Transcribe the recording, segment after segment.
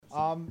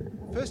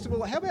First of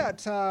all, how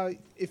about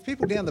if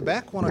people down the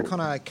back want to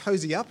kind of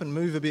cozy up and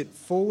move a bit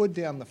forward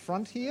down the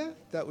front here,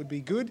 that would be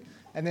good.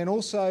 And then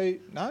also,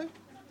 no?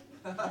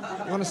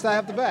 You want to stay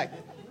up the back?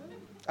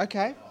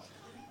 Okay.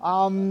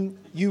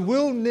 You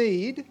will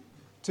need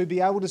to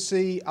be able to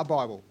see a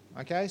Bible,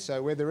 okay?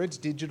 So whether it's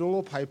digital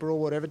or paper or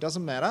whatever, it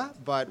doesn't matter.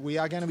 But we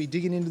are going to be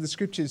digging into the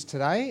scriptures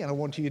today, and I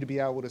want you to be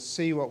able to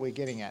see what we're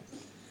getting at.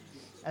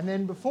 And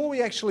then before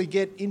we actually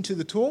get into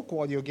the talk,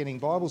 while you're getting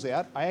Bibles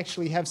out, I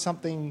actually have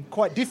something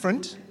quite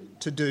different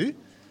to do.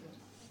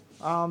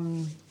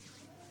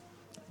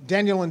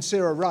 Daniel and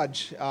Sarah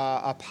Rudge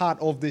are part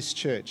of this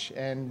church,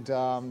 and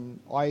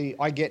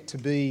I get to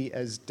be,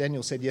 as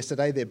Daniel said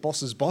yesterday, their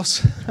boss's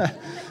boss.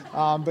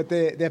 But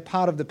they're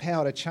part of the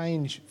Power to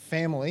Change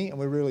family, and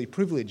we're really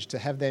privileged to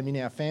have them in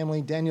our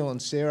family. Daniel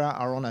and Sarah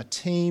are on a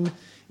team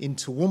in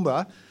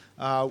Toowoomba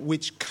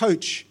which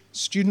coach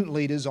student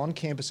leaders on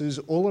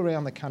campuses all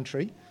around the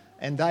country,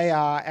 and they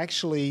are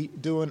actually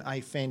doing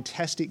a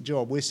fantastic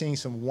job. We're seeing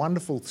some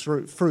wonderful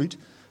fruit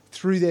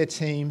through their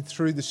team,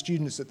 through the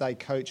students that they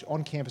coach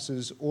on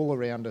campuses all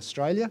around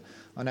Australia.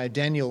 I know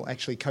Daniel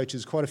actually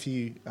coaches quite a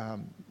few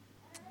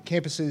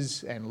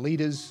campuses and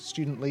leaders,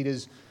 student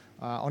leaders,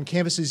 on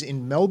campuses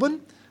in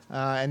Melbourne,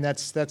 and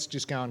that's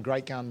just going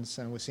great guns,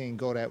 and we're seeing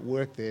God at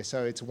work there.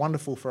 So it's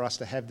wonderful for us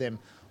to have them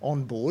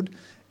on board.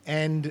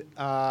 And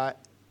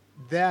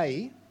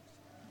they,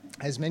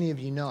 as many of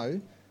you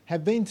know,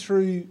 have been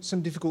through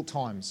some difficult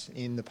times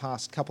in the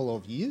past couple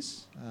of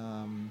years.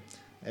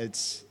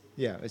 It's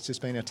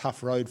just been a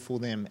tough road for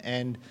them.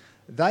 And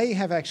they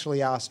have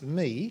actually asked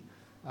me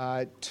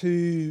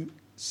to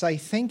say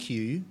thank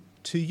you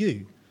to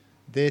you,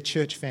 their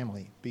church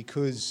family,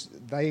 because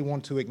they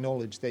want to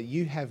acknowledge that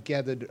you have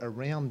gathered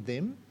around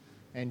them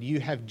and you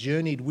have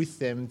journeyed with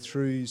them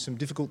through some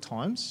difficult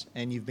times,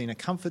 and you've been a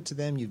comfort to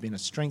them, you've been a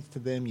strength to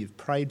them, you've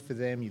prayed for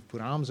them, you've put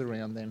arms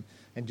around them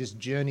and just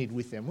journeyed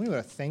with them. We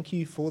want to thank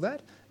you for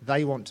that.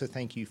 They want to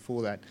thank you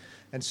for that.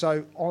 And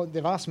so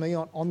they've asked me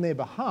on their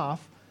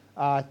behalf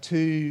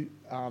to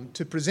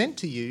present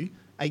to you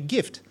a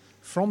gift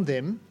from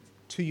them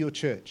to your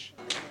church.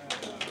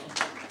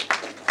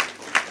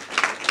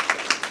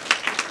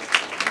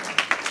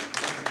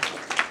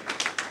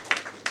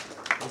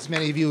 As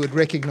many of you would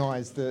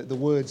recognise, the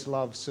words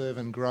love, serve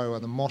and grow are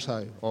the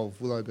motto of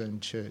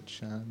Willowburn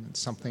Church. It's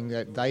something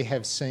that they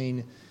have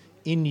seen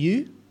in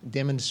you,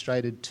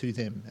 demonstrated to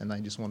them, and they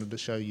just wanted to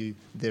show you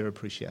their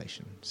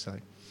appreciation. So,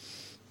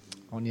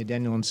 on you,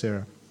 Daniel and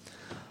Sarah.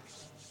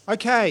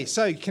 Okay,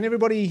 so can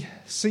everybody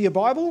see a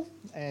Bible?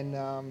 And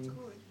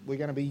we're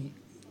going to be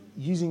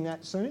using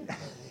that soon,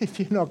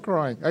 if you're not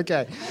crying.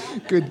 Okay,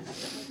 good.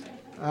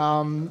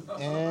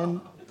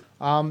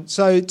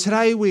 So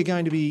today we're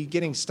going to be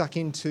getting stuck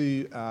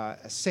into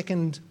a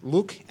second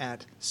look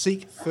at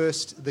Seek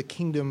First the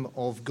Kingdom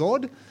of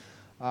God.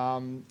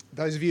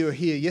 Those of you who were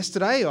here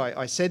yesterday,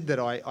 I said that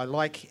I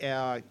like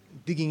our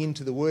digging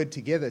into the Word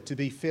together to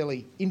be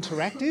fairly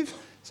interactive.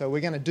 So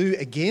we're going to do,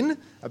 again,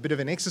 a bit of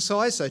an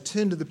exercise. So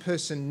turn to the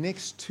person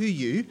next to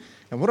you.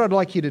 And what I'd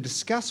like you to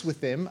discuss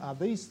with them are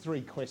these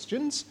three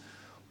questions.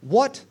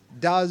 What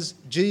does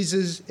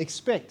Jesus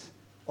expect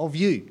of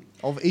you,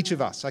 of each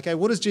of us? Okay,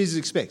 what does Jesus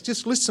expect?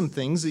 Just list some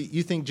things that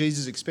you think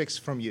Jesus expects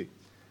from you.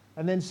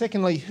 And then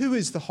secondly, who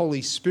is the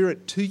Holy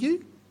Spirit to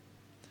you?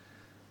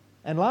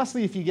 And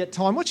lastly, if you get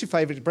time, what's your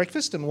favourite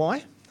breakfast and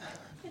why?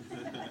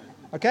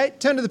 Okay,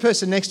 turn to the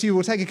person next to you.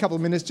 We'll take a couple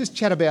of minutes, just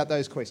chat about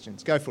those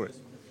questions. Go for it.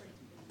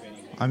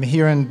 I'm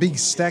hearing a big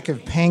stack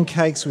of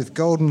pancakes with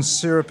golden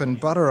syrup and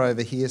butter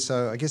over here,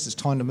 so I guess it's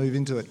time to move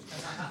into it.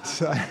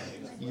 So,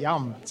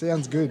 yum,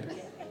 sounds good.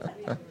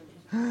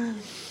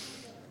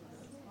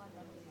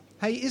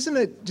 Hey, isn't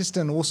it just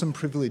an awesome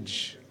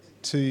privilege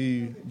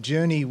to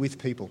journey with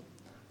people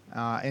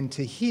and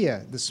to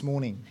hear this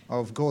morning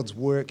of God's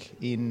work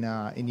in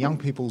young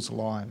people's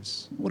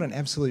lives? What an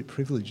absolute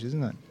privilege,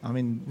 isn't it? I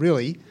mean,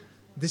 really,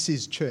 this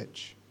is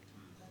church.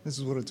 This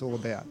is what it's all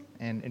about.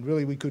 And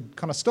really, we could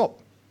kind of stop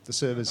the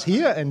service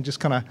here and just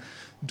kind of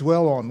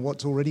dwell on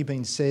what's already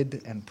been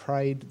said and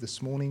prayed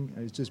this morning.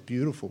 It's just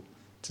beautiful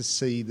to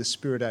see the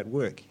Spirit at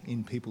work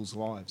in people's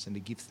lives and to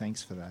give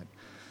thanks for that.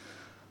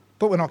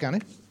 But we're not going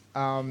to.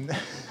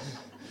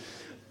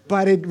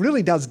 But it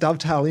really does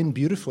dovetail in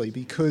beautifully,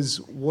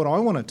 because what I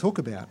want to talk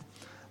about,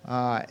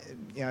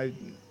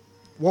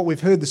 what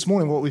we've heard this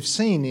morning, what we've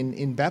seen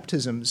in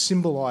baptism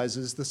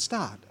symbolises the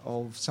start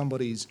of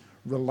somebody's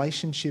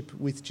relationship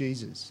with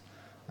Jesus.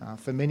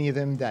 For many of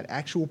them, that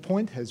actual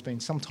point has been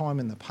some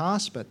time in the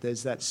past, but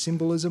there's that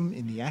symbolism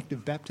in the act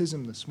of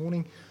baptism this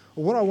morning.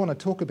 Well, what I want to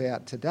talk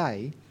about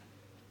today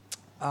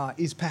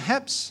is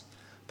perhaps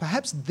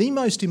the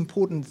most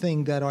important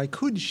thing that I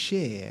could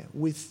share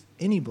with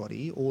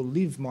anybody or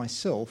live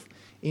myself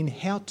in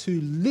how to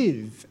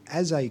live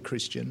as a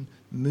Christian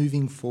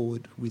moving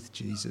forward with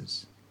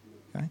Jesus.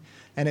 Okay?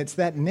 And it's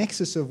that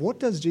nexus of what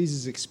does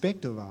Jesus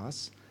expect of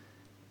us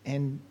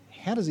and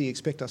how does he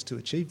expect us to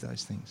achieve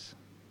those things?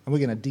 And we're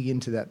going to dig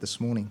into that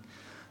this morning.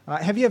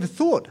 Have you ever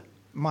thought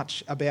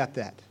much about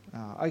that?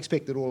 I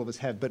expect that all of us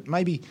have, but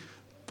maybe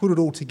put it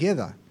all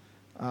together,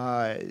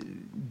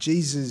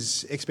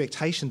 Jesus'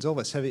 expectations of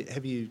us,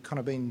 have you kind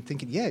of been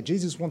thinking, yeah,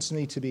 Jesus wants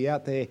me to be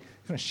out there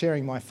kind of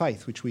sharing my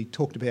faith, which we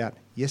talked about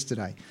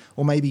yesterday,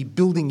 or maybe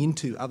building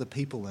into other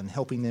people and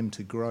helping them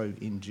to grow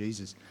in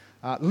Jesus.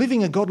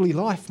 Living a godly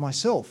life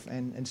myself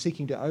and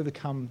seeking to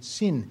overcome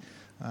sin,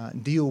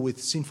 deal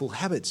with sinful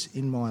habits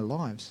in my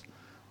lives.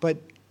 But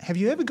have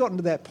you ever gotten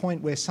to that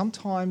point where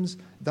sometimes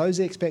those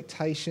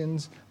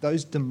expectations,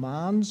 those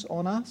demands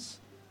on us,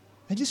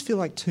 they just feel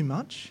like too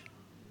much?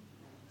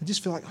 I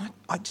just feel like,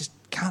 I just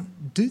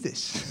can't do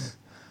this.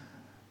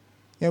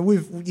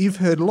 You've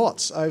heard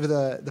lots over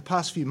the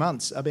past few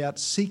months about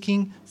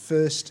seeking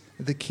first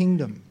the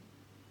kingdom.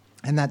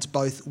 And that's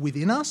both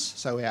within us,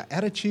 so our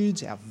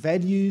attitudes, our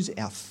values,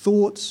 our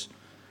thoughts,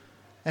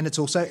 and it's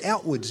also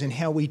outwards in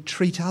how we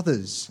treat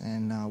others.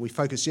 And we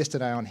focused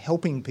yesterday on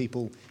helping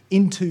people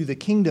into the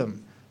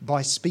kingdom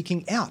by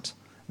speaking out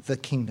the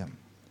kingdom.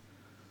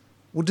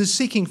 Well, does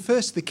seeking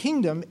first the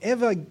kingdom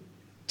ever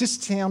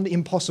just sound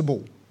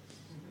impossible?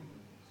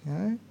 You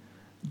know?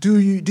 Do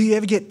you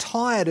ever get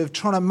tired of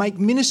trying to make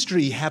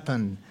ministry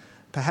happen,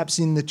 perhaps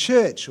in the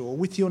church or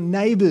with your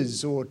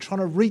neighbours or trying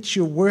to reach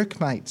your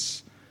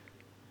workmates?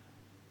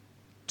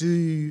 Do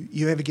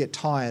you ever get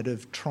tired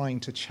of trying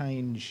to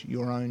change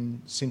your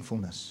own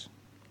sinfulness?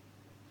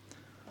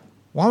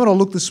 Well, I want to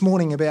look this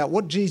morning about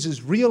what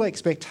Jesus' real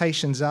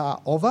expectations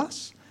are of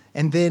us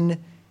and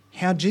then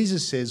how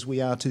Jesus says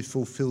we are to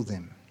fulfil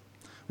them.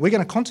 We're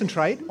going to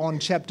concentrate on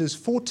chapters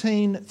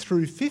 14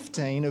 through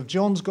 15 of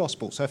John's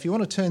Gospel. So if you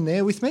want to turn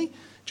there with me,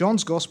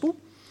 John's Gospel,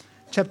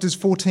 chapters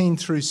 14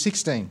 through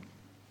 16.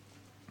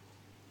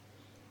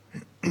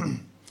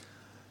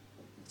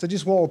 So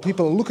just while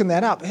people are looking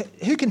that up,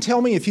 who can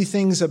tell me a few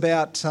things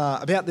about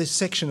this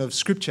section of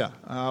Scripture?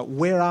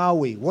 Where are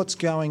we? What's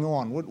going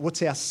on?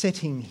 What's our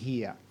setting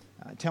here?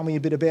 Tell me a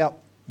bit about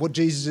what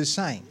Jesus is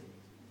saying.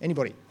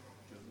 Anybody?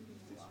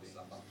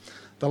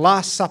 The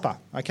Last Supper,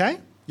 okay?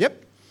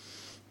 Yep.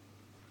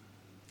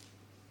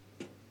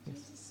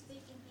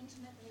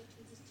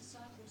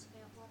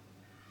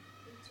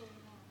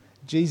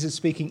 Jesus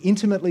speaking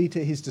intimately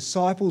to his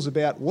disciples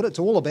about what it's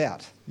all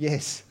about.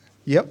 Yes.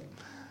 Yep.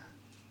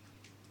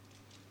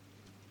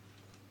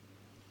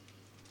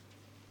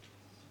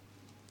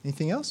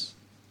 Anything else?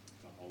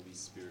 The Holy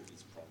Spirit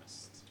is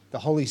promised. The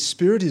Holy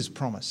Spirit is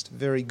promised.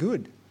 Very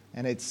good.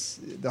 And it's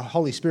the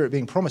Holy Spirit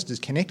being promised is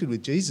connected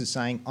with Jesus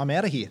saying, I'm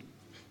out of here.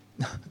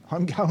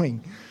 I'm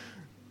going.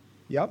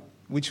 Yep.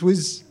 Which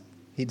was,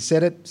 he'd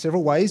said it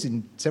several ways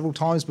and several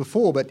times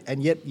before,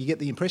 and yet you get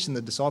the impression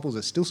the disciples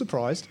are still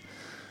surprised.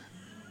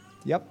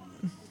 Yep.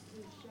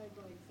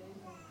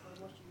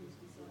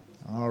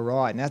 All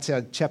right. And that's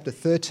our chapter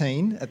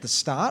 13 at the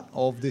start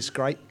of this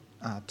great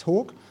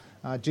talk.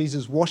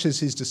 Jesus washes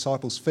his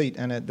disciples' feet,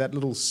 and that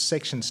little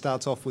section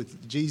starts off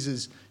with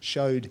Jesus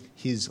showed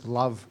his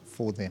love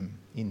for them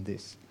in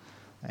this,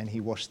 and he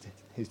washed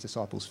his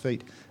disciples'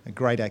 feet. A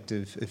great act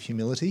of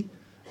humility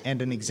and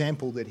an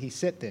example that he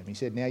set them. He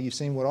said, now you've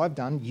seen what I've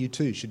done, you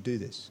too should do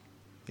this.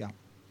 Yeah.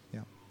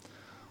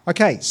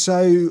 Okay,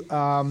 so,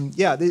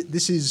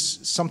 this is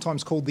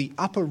sometimes called the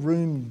upper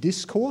room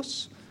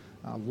discourse.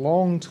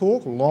 Long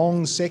talk,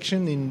 long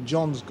section in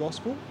John's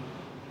Gospel.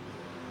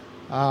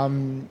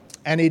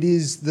 And it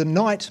is the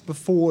night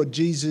before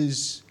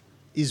Jesus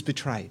is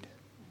betrayed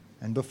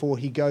and before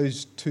he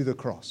goes to the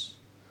cross.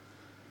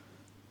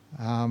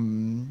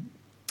 In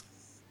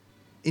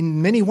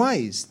many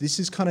ways, this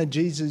is kind of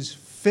Jesus'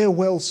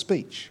 farewell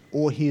speech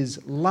or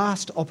his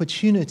last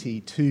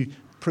opportunity to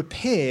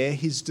prepare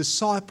his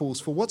disciples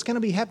for what's going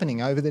to be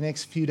happening over the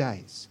next few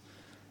days.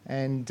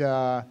 And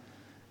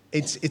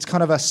it's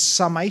kind of a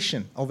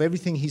summation of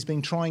everything he's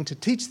been trying to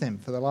teach them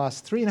for the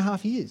last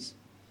 3.5 years.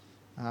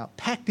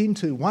 Packed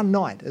into one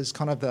night as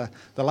kind of the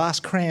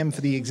last cram for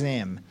the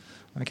exam,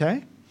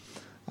 okay?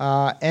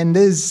 And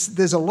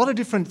there's a lot of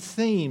different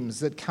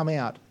themes that come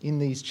out in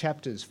these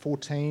chapters,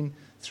 14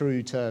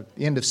 through to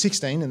the end of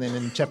 16, and then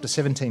in chapter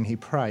 17 he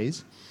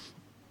prays.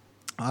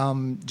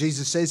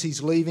 Jesus says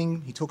he's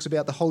leaving. He talks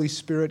about the Holy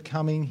Spirit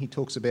coming. He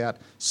talks about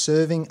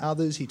serving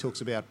others. He talks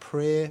about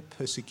prayer,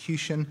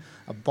 persecution,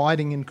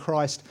 abiding in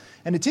Christ.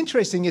 And it's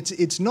interesting,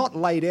 it's not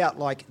laid out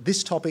like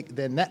this topic,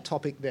 then that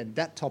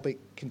topic,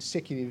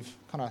 consecutive,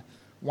 kind of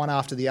one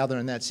after the other,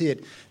 and that's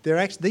it.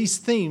 These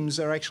themes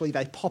are actually,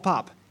 they pop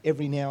up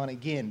every now and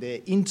again. They're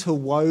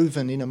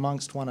interwoven in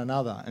amongst one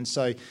another. And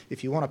so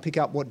if you want to pick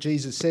up what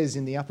Jesus says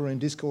in the upper room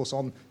discourse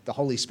on the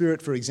Holy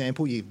Spirit, for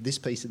example, you have this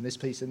piece and this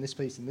piece and this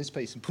piece and this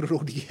piece and put it all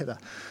together.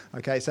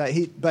 Okay,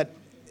 but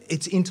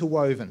it's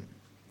interwoven.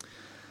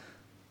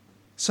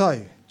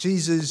 So,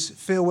 Jesus'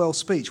 farewell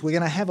speech. We're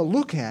going to have a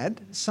look at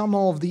some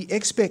of the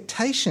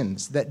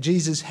expectations that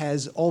Jesus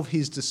has of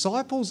his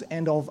disciples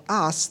and of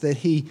us that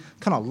he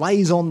kind of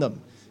lays on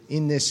them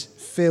in this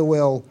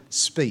farewell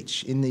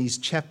speech in these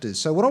chapters.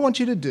 So what I want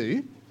you to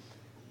do,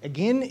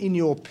 again in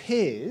your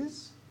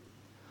pairs,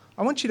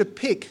 I want you to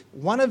pick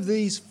one of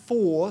these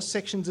 4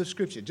 sections of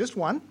Scripture, just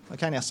one.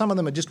 Okay, now some of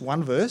them are just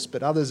one verse,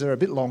 but others are a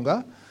bit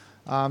longer.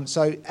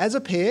 So as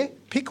a pair,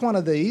 pick one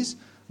of these.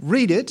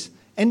 read it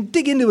and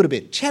dig into it a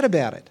bit, chat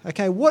about it.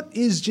 Okay, what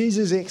is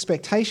Jesus'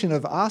 expectation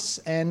of us?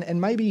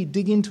 And maybe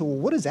dig into, well,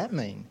 what does that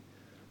mean?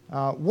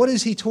 What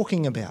is he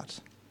talking about?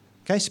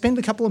 Okay, spend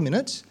a couple of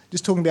minutes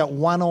just talking about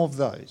one of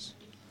those.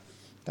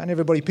 Don't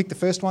everybody pick the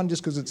first one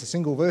just because it's a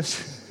single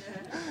verse.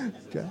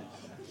 Okay.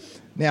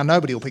 Now,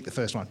 nobody will pick the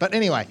first one. But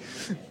anyway,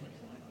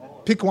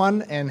 pick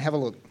one and have a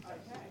look.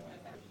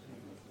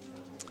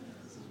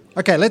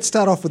 Okay, let's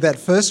start off with that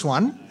first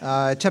one,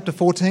 chapter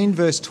 14,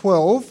 verse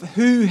 12.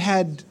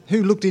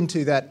 Who looked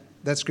into that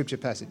scripture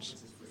passage?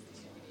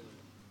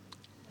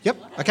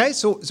 Yep. Okay.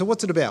 So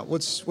what's it about?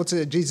 What's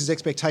Jesus'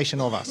 expectation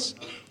of us?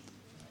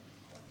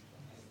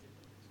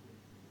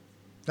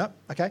 No.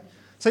 Okay.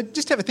 So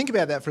just have a think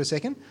about that for a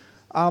second.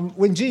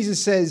 When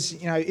Jesus says,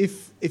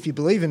 if you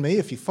believe in me,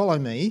 if you follow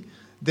me,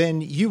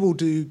 then you will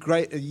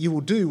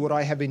do what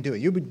I have been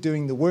doing. You'll be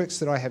doing the works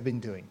that I have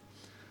been doing.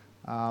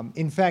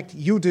 In fact,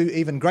 you'll do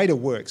even greater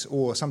works,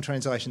 or some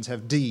translations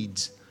have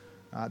deeds,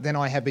 than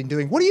I have been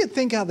doing. What do you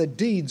think are the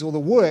deeds or the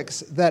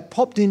works that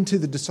popped into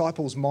the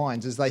disciples'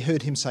 minds as they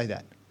heard him say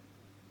that?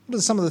 What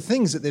are some of the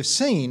things that they've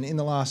seen in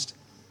the last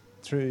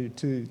 3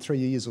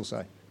 years or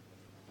so?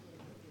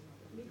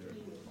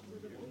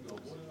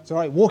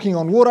 Sorry, walking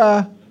on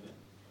water,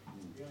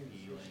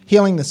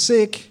 healing the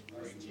sick,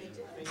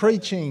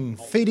 preaching,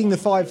 feeding the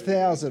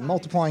 5,000,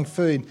 multiplying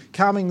food,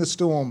 calming the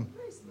storm,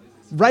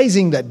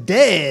 raising the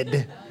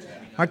dead.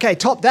 Okay,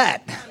 top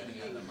that.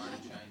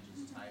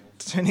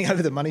 Turning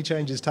over the money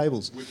changers'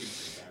 tables.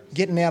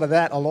 Getting out of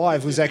that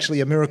alive was actually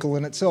a miracle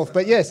in itself.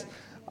 But yes,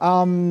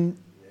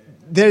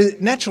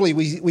 naturally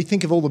we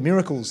think of all the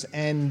miracles,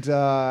 and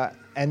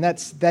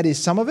that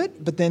is some of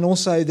it. But then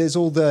also there's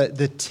all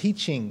the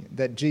teaching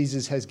that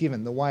Jesus has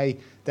given, the way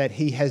that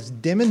he has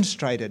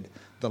demonstrated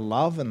the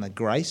love and the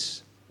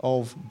grace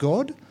of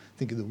God.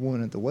 Think of the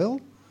woman at the well.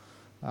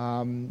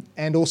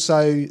 And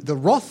also the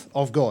wrath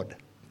of God,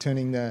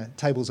 turning the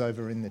tables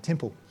over in the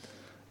temple.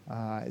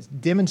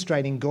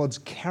 Demonstrating God's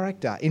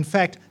character. In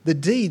fact, the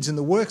deeds and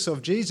the works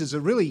of Jesus are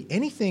really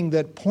anything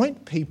that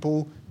point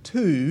people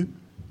to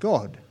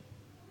God.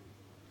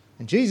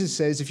 And Jesus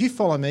says, if you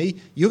follow me,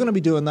 you're going to be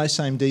doing those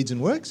same deeds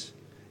and works.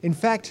 In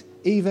fact,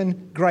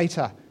 even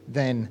greater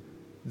than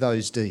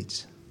those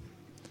deeds.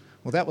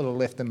 Well, that would have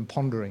left them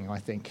pondering, I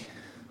think.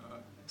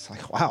 It's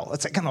like, wow,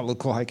 what's that going to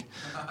look like?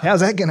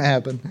 How's that going to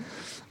happen?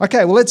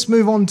 Okay, well, let's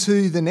move on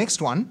to the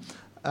next one.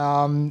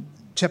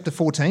 Chapter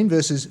 14,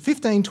 verses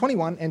 15,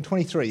 21 and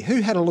 23. Who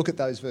had a look at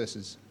those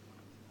verses?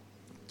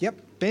 Yep,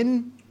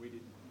 Ben? We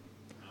did.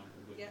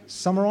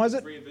 Summarise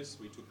it? 3 of us,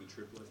 we took the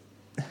triplet.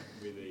 It's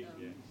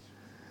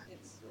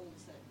all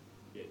the same.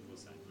 Yeah, it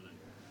was the same. I know.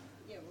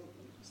 Yeah, well,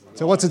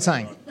 So what's it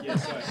saying? Yeah,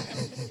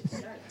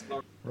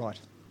 so Right.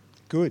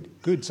 Good.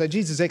 So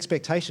Jesus'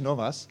 expectation of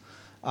us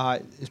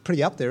is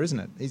pretty up there, isn't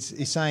it?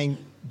 He's saying,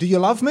 do you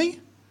love me?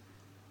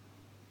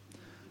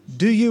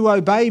 Do you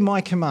obey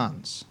my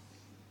commands?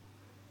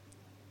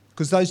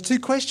 Because those two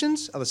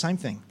questions are the same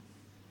thing.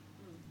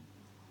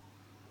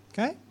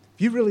 Okay?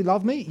 If you really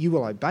love me, you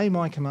will obey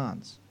my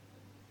commands.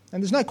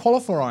 And there's no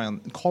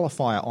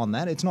qualifier on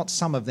that. It's not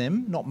some of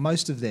them, not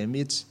most of them.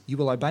 It's you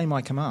will obey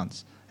my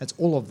commands. That's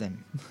all of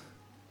them.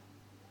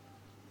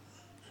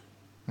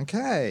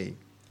 Okay.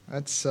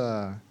 That's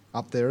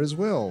up there as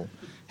well.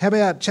 How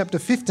about chapter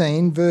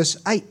 15, verse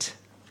 8?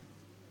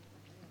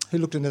 Who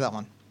looked into that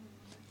one?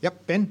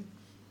 Yep, Ben?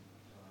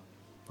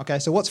 Okay,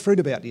 so what's fruit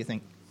about, do you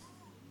think?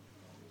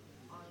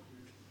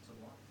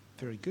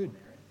 Very good.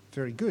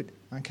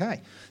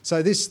 Okay,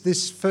 so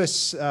this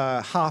first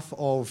half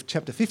of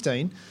chapter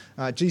 15,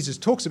 Jesus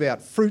talks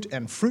about fruit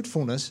and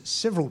fruitfulness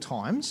several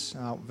times.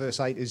 Verse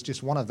 8 is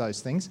just one of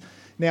those things.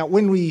 Now,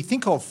 when we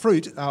think of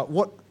fruit,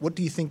 what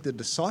do you think the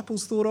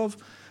disciples thought of?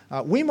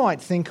 We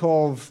might think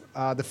of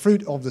the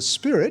fruit of the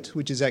Spirit,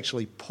 which is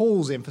actually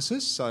Paul's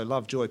emphasis, so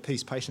love, joy,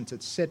 peace, patience,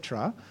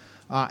 etc.,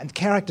 and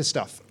character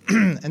stuff.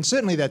 And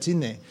certainly that's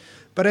in there.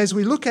 But as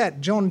we look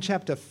at John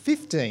chapter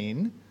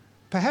 15,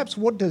 perhaps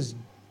what does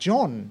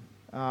John,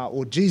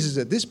 or Jesus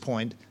at this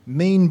point,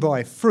 mean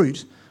by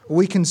fruit?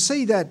 We can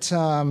see that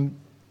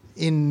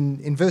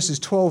in verses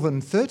 12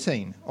 and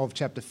 13 of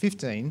chapter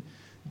 15,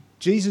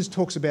 Jesus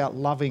talks about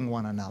loving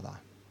one another.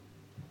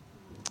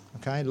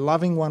 Okay,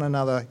 loving one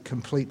another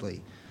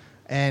completely.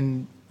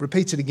 And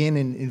repeats it again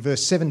in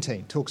verse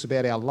 17, talks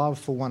about our love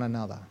for one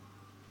another.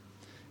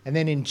 And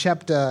then in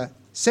chapter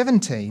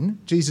 17,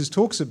 Jesus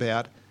talks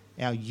about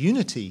our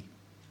unity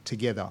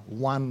together,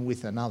 one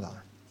with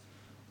another.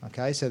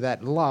 Okay, so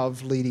that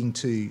love leading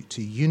to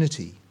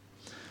unity.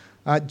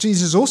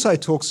 Jesus also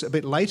talks a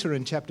bit later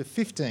in chapter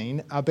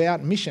 15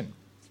 about mission.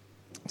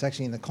 It's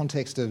actually in the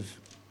context of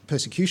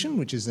persecution,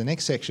 which is the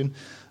next section.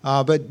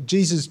 But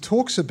Jesus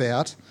talks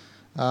about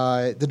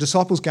the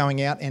disciples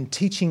going out and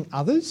teaching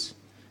others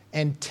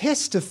and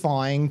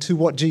testifying to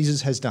what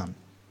Jesus has done.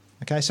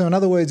 Okay, so in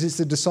other words, it's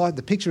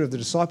the picture of the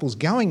disciples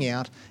going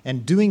out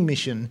and doing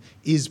mission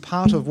is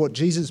part of what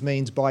Jesus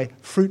means by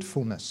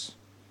fruitfulness.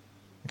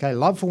 Okay,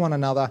 love for one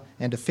another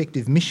and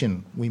effective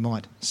mission, we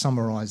might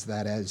summarise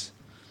that as.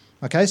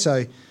 Okay,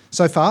 so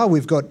far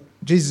we've got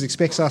Jesus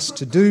expects us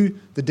to do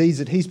the deeds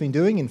that he's been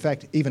doing, in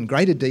fact, even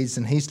greater deeds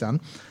than he's done,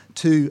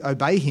 to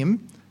obey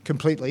him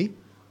completely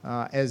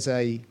as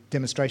a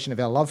demonstration of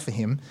our love for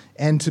him,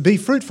 and to be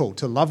fruitful,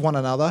 to love one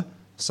another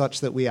such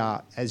that we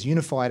are as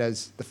unified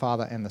as the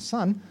Father and the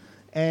Son,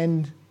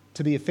 and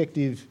to be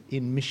effective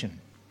in mission.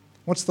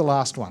 What's the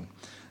last one?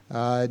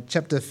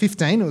 Chapter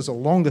 15, it was a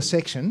longer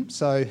section,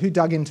 so who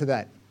dug into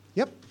that?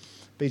 Yep,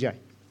 BJ.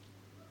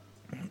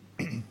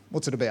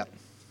 What's it about?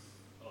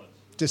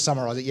 Just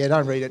summarise it. Yeah,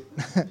 don't read it.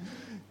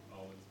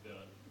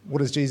 What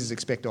does Jesus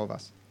expect of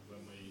us? When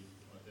we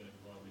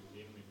identify with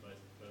him, we face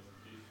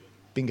persecution.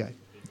 Bingo.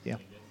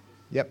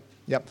 Yeah.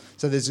 Yep.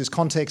 So there's this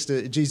context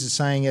of Jesus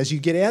saying, as you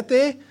get out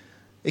there,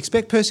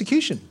 expect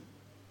persecution.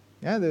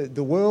 Yeah,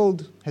 the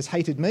world has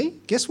hated me.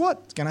 Guess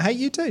what? It's going to hate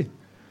you too.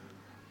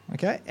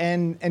 Okay?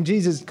 And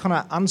Jesus' kind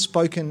of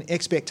unspoken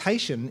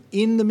expectation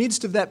in the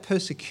midst of that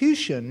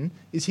persecution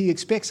is he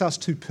expects us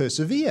to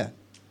persevere.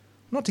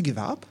 Not to give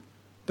up,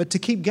 but to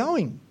keep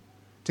going,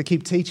 to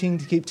keep teaching,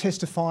 to keep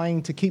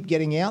testifying, to keep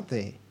getting out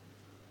there.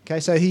 Okay,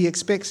 so he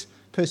expects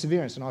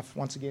perseverance. And I've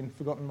once again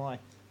forgotten my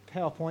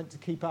PowerPoint to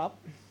keep up.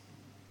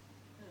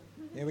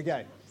 There we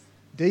go.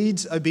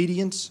 Deeds,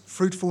 obedience,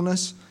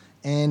 fruitfulness,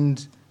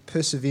 and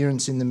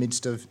perseverance in the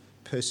midst of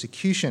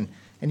persecution.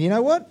 And you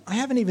know what? I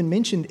haven't even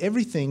mentioned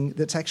everything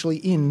that's actually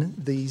in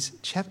these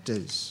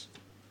chapters.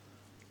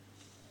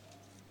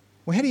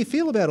 Well, how do you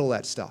feel about all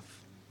that stuff?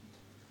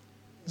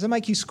 Does it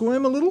make you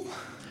squirm a little?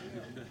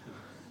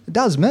 It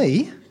does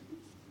me.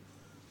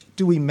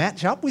 Do we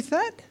match up with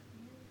that?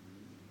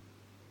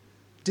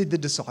 Did the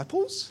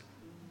disciples?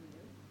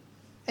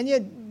 And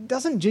yet,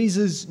 doesn't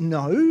Jesus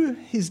know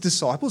his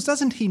disciples?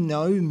 Doesn't he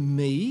know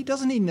me?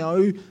 Doesn't he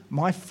know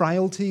my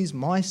frailties,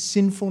 my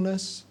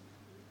sinfulness?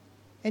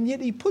 And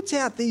yet he puts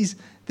out these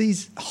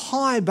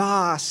high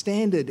bar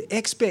standard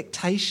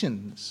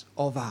expectations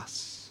of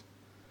us.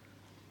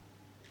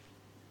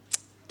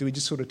 Do we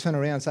just sort of turn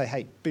around and say,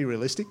 hey, be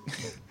realistic?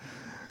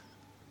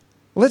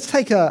 Well, let's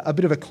take a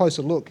bit of a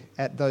closer look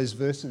at those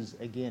verses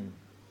again.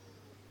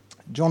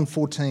 John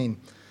 14,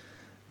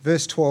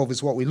 verse 12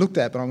 is what we looked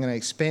at, but I'm going to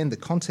expand the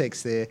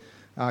context there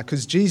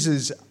because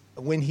Jesus,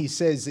 when he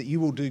says that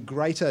you will do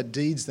greater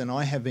deeds than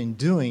I have been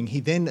doing, he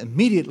then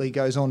immediately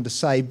goes on to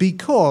say,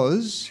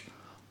 because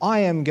I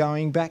am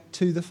going back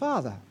to the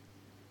Father.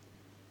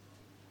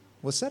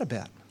 What's that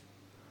about?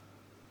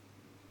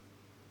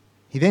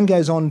 He then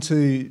goes on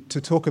to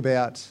talk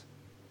about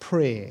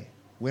prayer.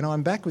 When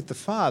I'm back with the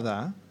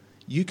Father,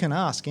 you can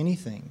ask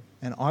anything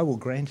and I will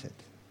grant it.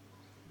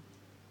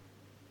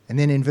 And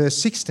then in verse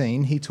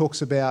 16, he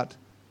talks about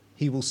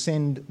he will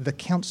send the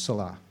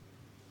Counselor,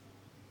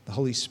 the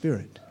Holy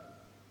Spirit.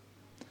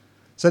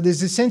 So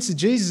there's this sense that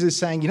Jesus is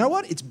saying, you know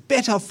what? It's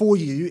better for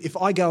you if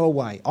I go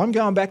away. I'm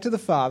going back to the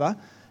Father,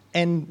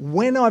 and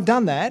when I've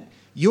done that,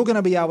 you're going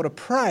to be able to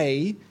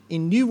pray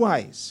in new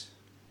ways,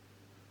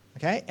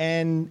 okay,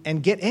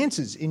 and get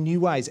answers in new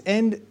ways.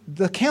 And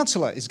the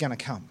Counselor is going to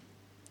come.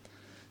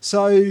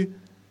 So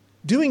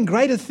doing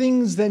greater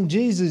things than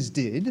Jesus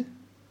did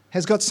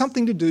has got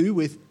something to do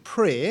with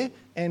prayer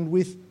and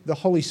with the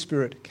Holy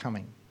Spirit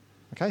coming.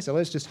 Okay, so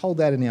let's just hold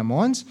that in our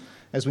minds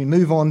as we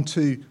move on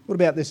to, what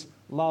about this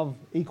love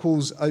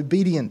equals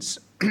obedience?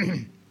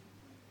 You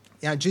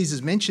know,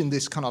 Jesus mentioned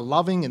this kind of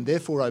loving and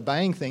therefore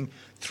obeying thing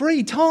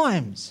 3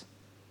 times.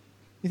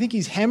 You think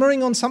he's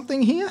hammering on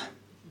something here?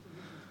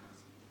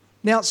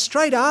 Now,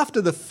 straight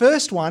after the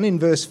first one in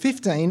verse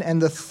 15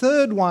 and the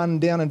third one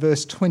down in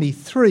verse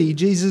 23,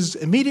 Jesus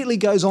immediately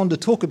goes on to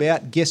talk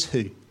about, guess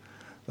who?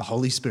 The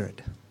Holy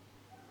Spirit.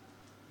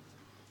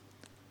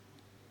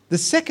 The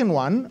second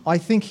one, I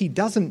think he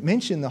doesn't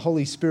mention the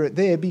Holy Spirit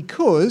there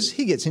because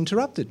he gets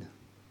interrupted.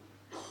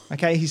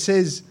 Okay, he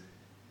says,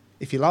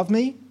 if you love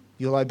me,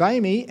 you'll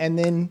obey me. And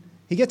then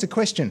he gets a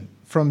question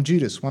from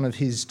Judas, one of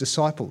his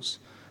disciples,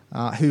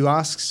 who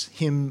asks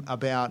him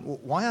about,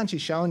 why aren't you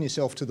showing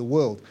yourself to the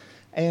world?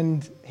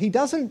 And he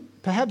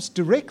doesn't perhaps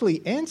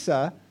directly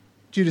answer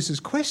Judas's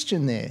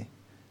question there.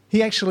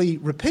 He actually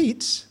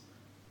repeats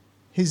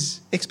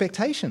his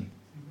expectation.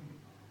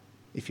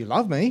 If you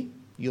love me,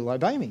 you'll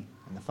obey me,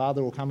 and the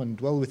Father will come and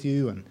dwell with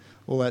you and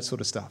all that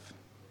sort of stuff.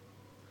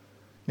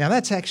 Now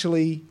that's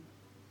actually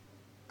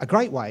a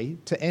great way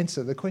to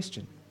answer the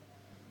question,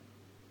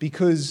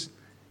 because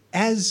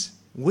as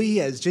we,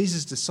 as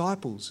Jesus'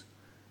 disciples,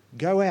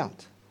 go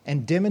out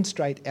and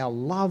demonstrate our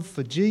love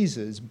for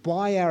Jesus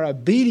by our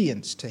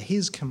obedience to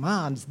his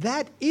commands,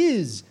 that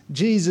is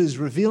Jesus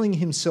revealing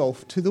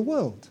himself to the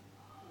world.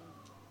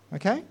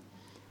 Okay?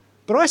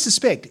 But I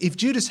suspect if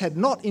Judas had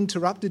not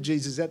interrupted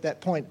Jesus at that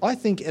point, I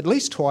think at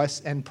least twice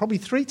and probably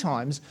 3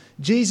 times,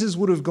 Jesus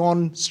would have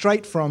gone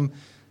straight from,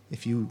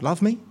 if you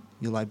love me,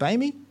 you'll obey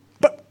me,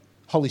 but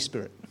Holy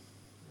Spirit.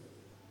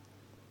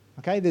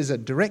 Okay, there's a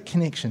direct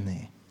connection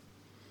there.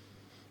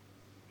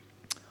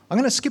 I'm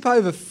going to skip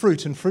over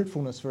fruit and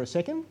fruitfulness for a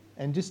second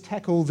and just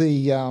tackle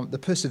the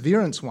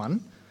perseverance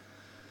one.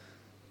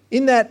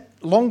 In that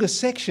longer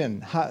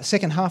section,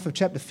 second half of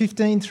chapter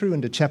 15 through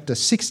into chapter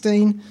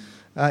 16,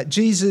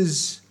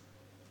 Jesus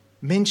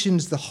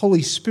mentions the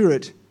Holy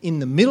Spirit in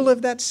the middle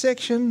of that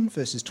section,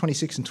 verses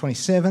 26 and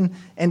 27,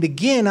 and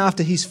again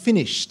after he's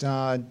finished,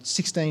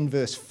 16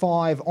 verse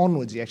 5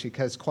 onwards, he actually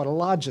has quite a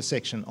larger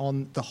section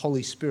on the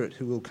Holy Spirit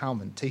who will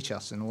come and teach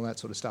us and all that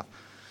sort of stuff.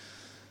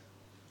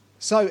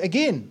 So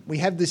again, we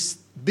have this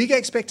big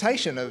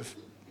expectation of,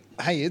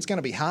 hey, it's going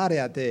to be hard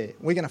out there.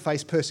 We're going to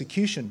face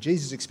persecution.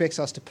 Jesus expects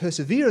us to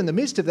persevere. In the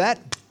midst of that,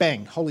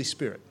 bang, Holy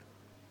Spirit.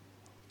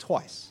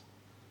 Twice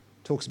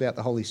talks about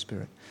the Holy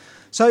Spirit.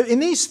 So in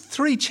these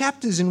 3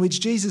 chapters in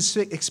which Jesus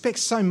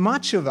expects so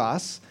much of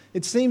us,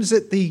 it seems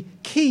that the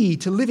key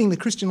to living the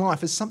Christian life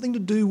has something to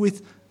do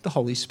with the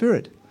Holy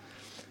Spirit.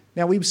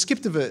 Now, we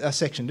skipped a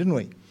section, didn't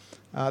we?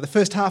 The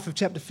first half of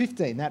chapter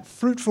 15, that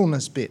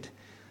fruitfulness bit.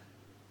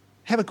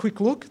 Have a quick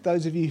look,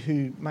 those of you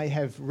who may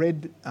have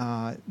read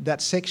that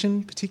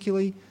section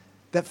particularly.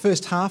 That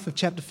first half of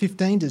chapter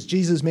 15, does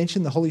Jesus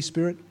mention the Holy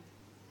Spirit?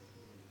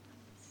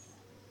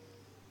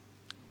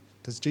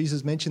 Does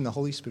Jesus mention the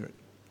Holy Spirit?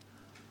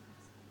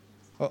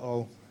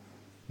 Uh-oh.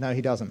 No,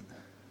 he doesn't.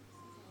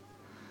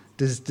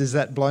 Does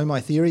that blow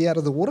my theory out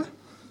of the water?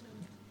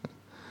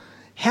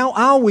 How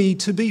are we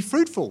to be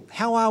fruitful?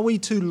 How are we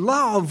to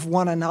love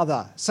one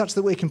another such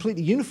that we're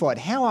completely unified?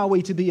 How are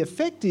we to be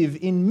effective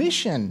in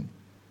mission?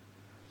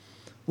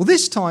 Well,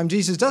 this time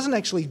Jesus doesn't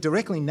actually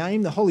directly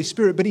name the Holy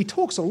Spirit, but he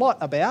talks a lot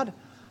about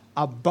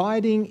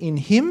abiding in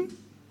him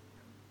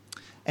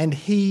and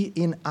he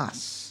in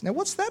us. Now,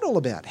 what's that all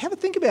about? Have a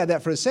think about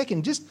that for a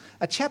second. Just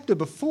a chapter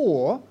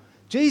before,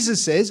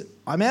 Jesus says,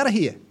 I'm out of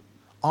here.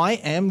 I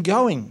am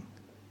going.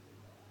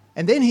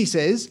 And then he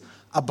says,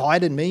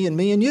 abide in me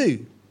and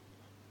you.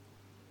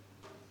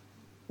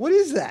 What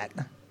is that?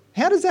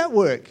 How does that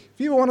work? If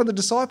you were one of the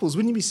disciples,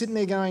 wouldn't you be sitting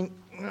there going,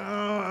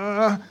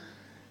 how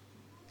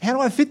do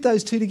I fit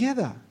those two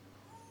together?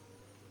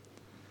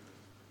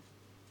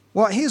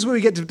 Well, here's where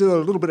we get to do a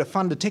little bit of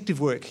fun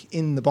detective work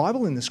in the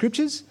Bible, in the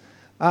Scriptures.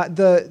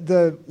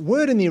 The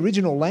word in the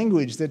original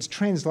language that's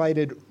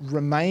translated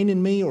remain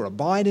in me or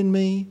abide in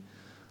me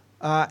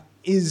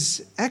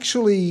is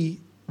actually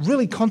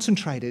really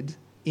concentrated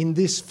in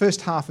this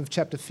first half of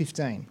chapter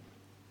 15.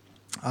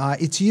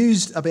 It's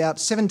used about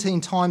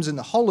 17 times in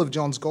the whole of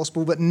John's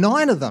Gospel, but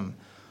 9 of them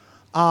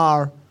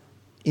are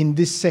in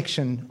this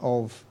section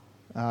of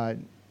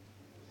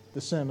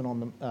the Sermon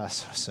on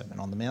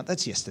the Mount.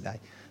 That's yesterday.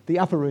 The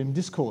Upper Room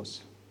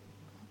Discourse.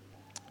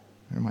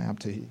 Where am I up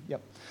to here?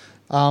 Yep.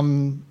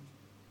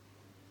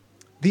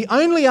 The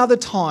only other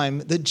time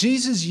that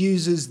Jesus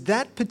uses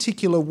that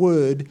particular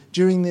word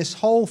during this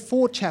whole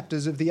 4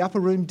 chapters of the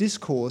Upper Room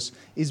Discourse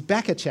is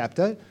back a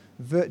chapter,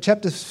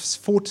 chapter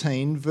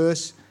 14,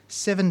 verse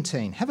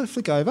 17. Have a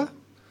flick over.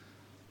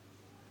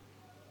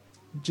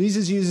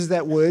 Jesus uses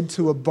that word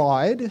to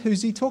abide.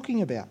 Who's he talking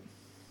about?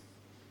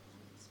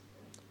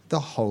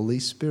 The Holy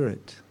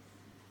Spirit.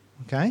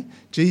 Okay?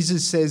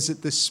 Jesus says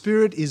that the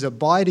Spirit is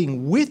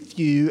abiding with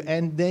you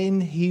and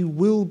then he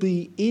will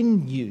be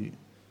in you.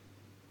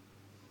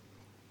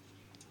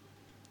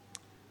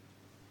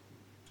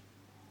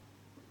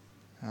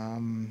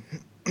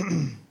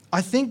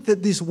 I think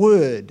that this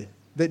word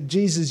that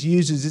Jesus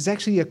uses is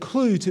actually a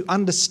clue to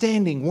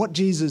understanding what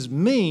Jesus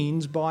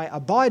means by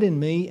abide in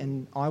me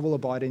and I will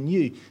abide in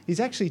you. He's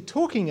actually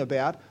talking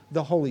about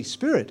the Holy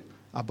Spirit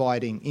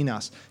abiding in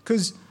us.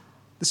 Because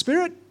the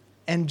Spirit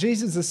and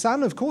Jesus the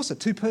Son, of course, are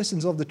 2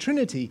 persons of the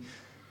Trinity.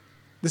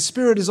 The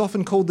Spirit is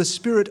often called the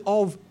Spirit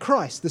of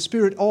Christ, the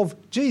Spirit of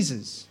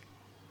Jesus.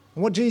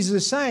 And what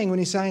Jesus is saying when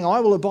he's saying, I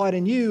will abide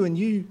in you and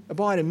you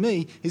abide in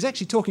me, he's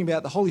actually talking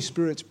about the Holy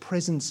Spirit's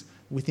presence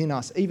within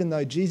us, even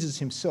though Jesus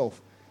himself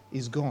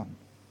is gone.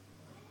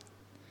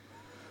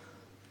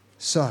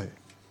 So,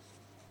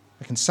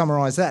 I can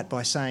summarise that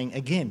by saying,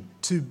 again,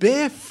 to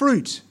bear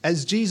fruit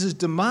as Jesus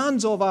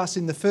demands of us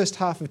in the first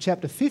half of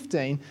chapter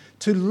 15,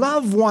 to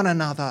love one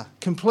another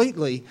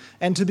completely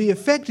and to be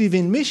effective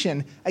in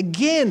mission,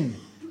 again,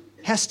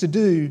 has to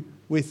do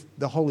with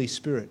the Holy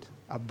Spirit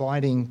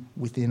abiding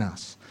within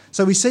us.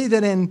 So we see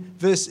that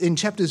in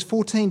chapters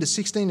 14 to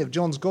 16 of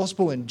John's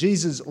Gospel, in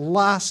Jesus'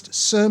 last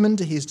sermon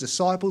to his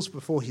disciples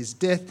before his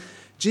death,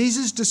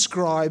 Jesus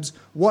describes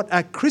what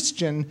a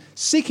Christian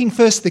seeking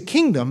first the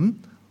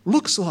kingdom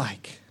looks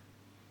like.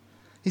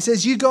 He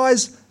says, you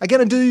guys are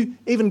going to do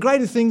even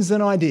greater things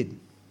than I did.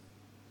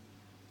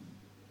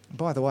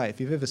 By the way, if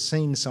you've ever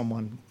seen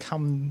someone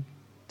come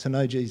to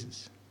know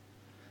Jesus,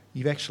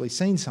 you've actually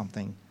seen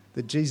something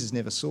that Jesus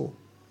never saw.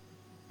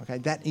 Okay,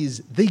 that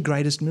is the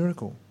greatest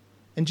miracle.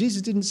 And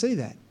Jesus didn't see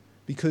that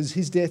because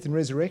his death and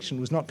resurrection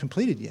was not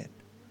completed yet.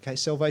 Okay,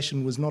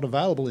 salvation was not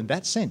available in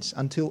that sense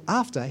until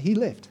after he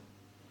left.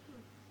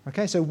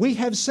 Okay, so we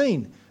have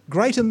seen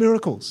greater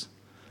miracles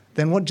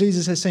than what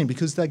Jesus has seen,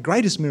 because the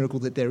greatest miracle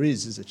that there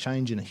is a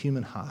change in a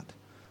human heart,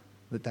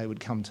 that they would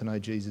come to know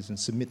Jesus and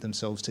submit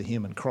themselves to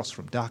him and cross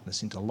from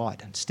darkness into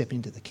light and step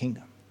into the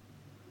kingdom.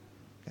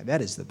 Okay,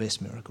 that is the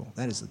best miracle.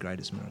 That is the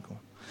greatest miracle.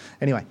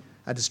 Anyway,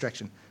 a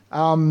distraction.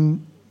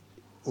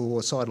 Or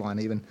a sideline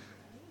even.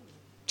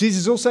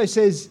 Jesus also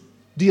says,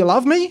 do you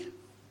love me?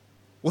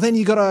 Well, then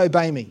you've got to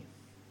obey me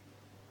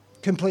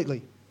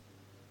completely.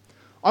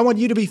 I want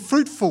you to be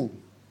fruitful,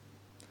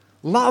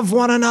 love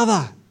one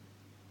another,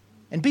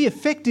 and be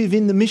effective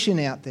in the mission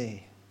out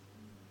there,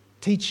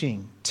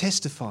 teaching,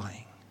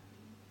 testifying.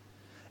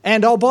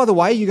 And oh, by the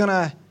way, you're going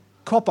to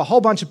cop a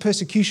whole bunch of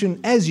persecution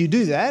as you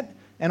do that,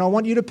 and I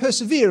want you to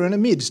persevere in the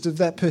midst of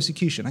that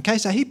persecution. Okay,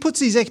 so he puts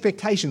these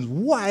expectations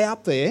way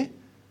up there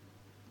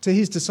to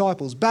his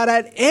disciples. But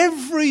at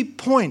every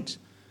point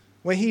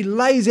where he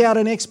lays out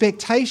an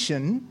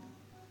expectation,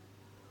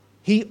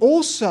 he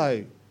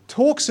also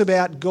talks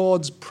about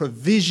God's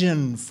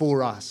provision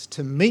for us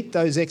to meet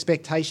those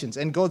expectations.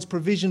 And God's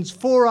provisions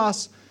for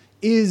us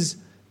is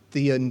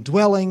the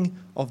indwelling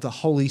of the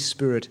Holy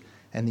Spirit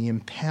and the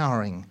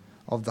empowering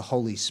of the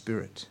Holy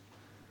Spirit.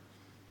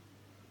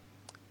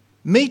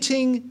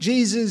 Meeting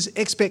Jesus'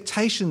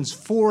 expectations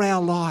for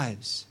our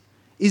lives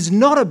is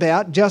not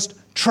about just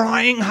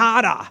trying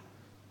harder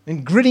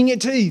and gritting your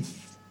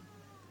teeth.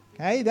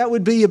 Okay, that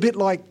would be a bit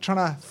like trying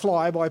to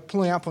fly by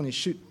pulling up on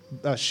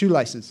your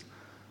shoelaces.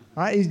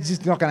 Right? It's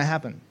just not going to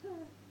happen.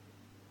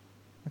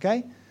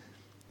 Okay?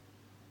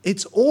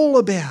 It's all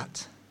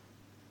about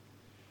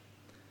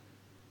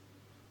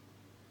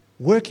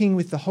working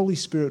with the Holy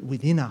Spirit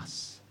within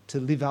us to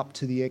live up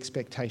to the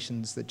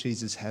expectations that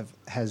Jesus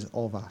has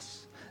of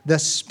us. The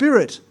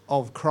Spirit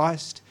of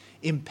Christ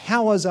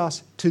empowers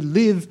us to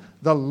live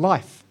the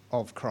life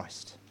of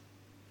Christ.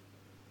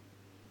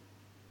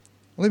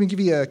 Let me give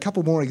you a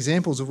couple more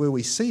examples of where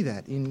we see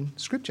that in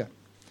Scripture.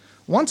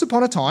 Once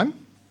upon a time,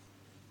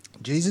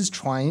 Jesus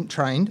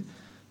trained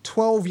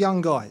 12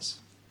 young guys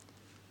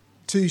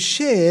to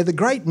share the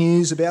great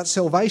news about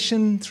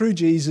salvation through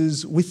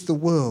Jesus with the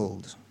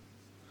world.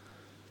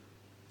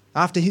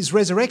 After his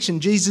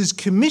resurrection, Jesus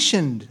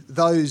commissioned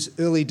those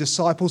early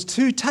disciples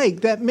to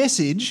take that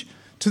message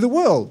to the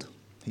world.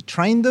 He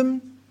trained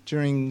them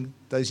during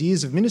those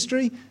years of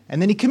ministry,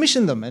 and then he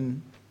commissioned them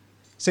and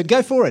said,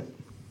 go for it.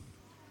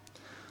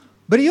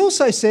 But he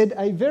also said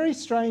a very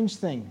strange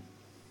thing.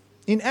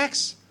 In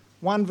Acts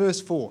 1 verse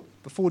 4,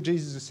 before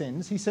Jesus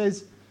ascends, he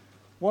says,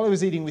 while he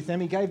was eating with them,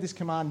 he gave this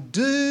command,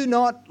 do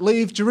not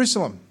leave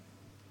Jerusalem,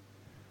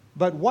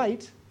 but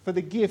wait for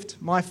the gift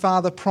my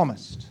Father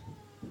promised,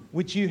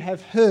 which you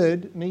have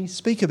heard me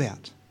speak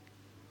about.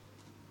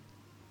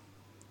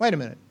 Wait a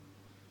minute.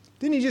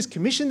 Didn't he just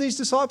commission these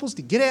disciples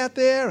to get out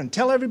there and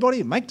tell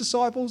everybody and make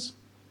disciples?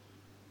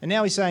 And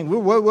now he's saying,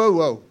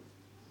 whoa.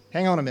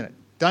 Hang on a minute.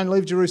 Don't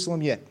leave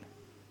Jerusalem yet.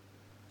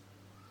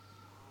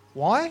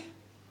 Why?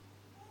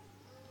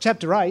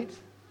 Chapter 8,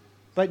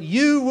 but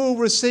you will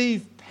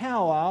receive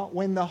power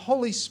when the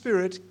Holy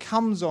Spirit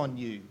comes on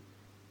you,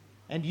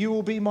 and you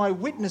will be my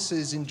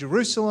witnesses in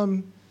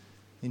Jerusalem,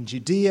 in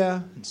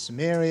Judea and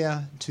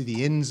Samaria, to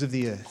the ends of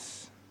the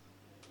earth.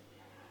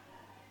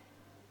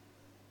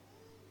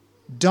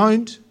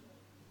 Don't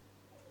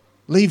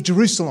leave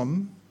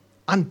Jerusalem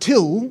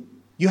until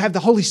you have the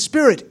Holy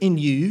Spirit in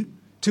you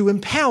to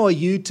empower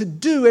you to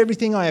do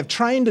everything I have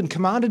trained and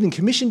commanded and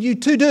commissioned you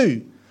to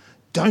do.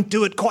 Don't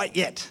do it quite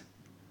yet.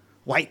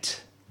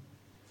 Wait.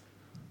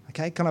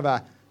 Okay, kind of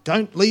a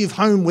don't leave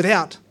home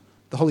without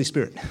the Holy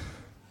Spirit.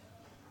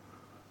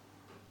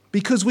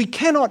 Because we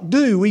cannot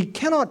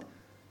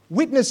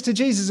witness to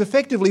Jesus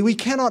effectively, we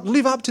cannot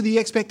live up to the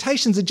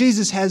expectations that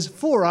Jesus has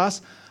for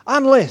us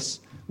unless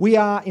we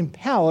are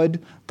empowered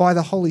by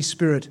the Holy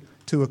Spirit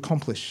to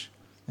accomplish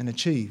and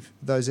achieve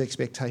those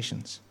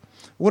expectations.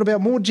 What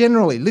about more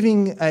generally,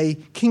 living a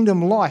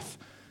kingdom life?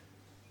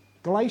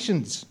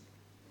 Galatians.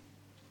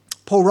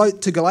 Paul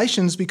wrote to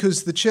Galatians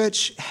because the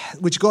church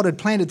which God had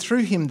planted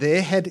through him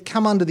there had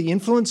come under the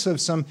influence of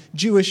some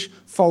Jewish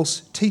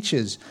false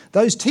teachers.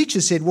 Those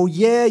teachers said, well,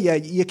 yeah,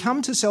 you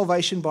come to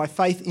salvation by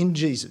faith in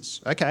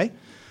Jesus. Okay.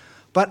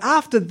 But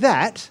after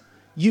that,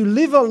 you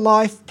live a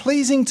life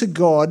pleasing to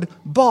God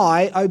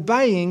by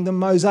obeying the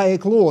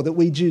Mosaic law that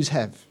we Jews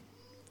have.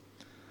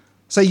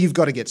 So you've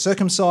got to get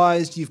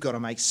circumcised, you've got to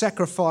make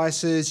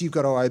sacrifices, you've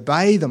got to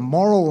obey the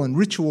moral and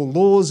ritual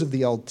laws of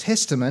the Old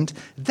Testament.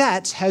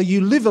 That's how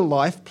you live a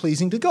life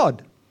pleasing to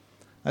God.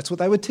 That's what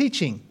they were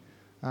teaching,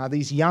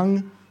 these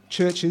young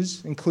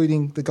churches,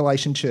 including the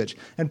Galatian church.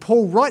 And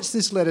Paul writes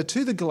this letter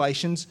to the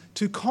Galatians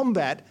to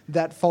combat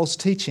that false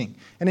teaching.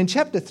 And in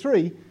chapter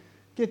 3,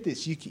 get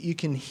this, you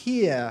can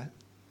hear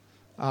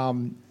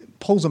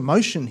Paul's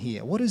emotion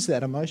here. What is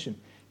that emotion?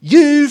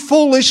 You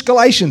foolish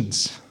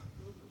Galatians!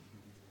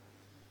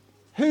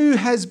 Who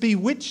has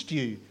bewitched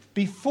you?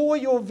 Before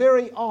your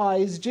very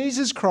eyes,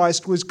 Jesus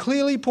Christ was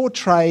clearly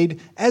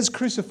portrayed as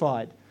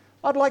crucified.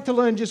 I'd like to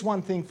learn just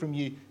one thing from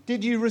you.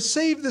 Did you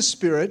receive the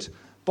Spirit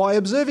by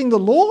observing the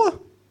law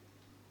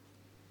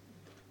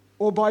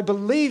or by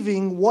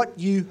believing what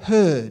you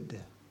heard?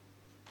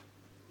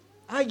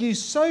 Are you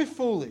so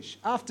foolish?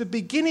 After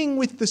beginning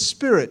with the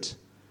Spirit,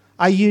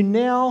 are you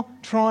now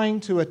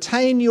trying to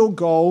attain your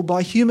goal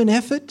by human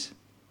effort?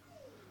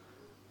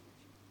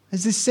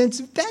 There's this sense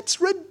of, that's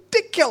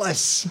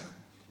ridiculous.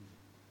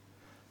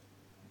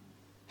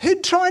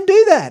 Who'd try and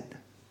do that?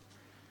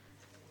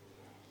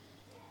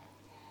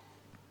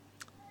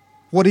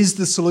 What is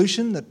the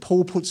solution that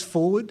Paul puts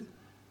forward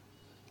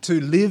to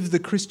live the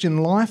Christian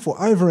life? Well,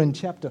 over in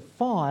chapter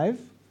 5,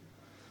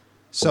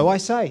 so I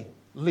say,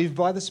 live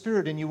by the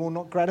Spirit and you will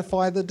not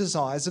gratify the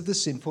desires of the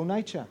sinful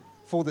nature.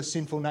 For the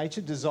sinful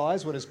nature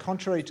desires what is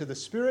contrary to the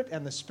Spirit,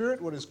 and the Spirit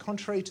what is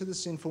contrary to the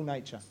sinful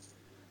nature.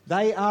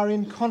 They are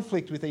in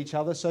conflict with each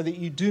other so that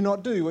you do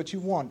not do what you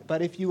want.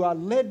 But if you are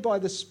led by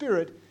the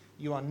Spirit,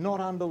 you are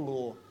not under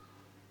law.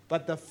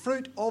 But the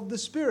fruit of the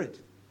Spirit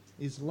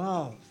is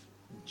love,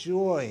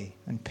 joy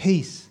and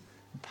peace,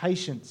 and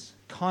patience,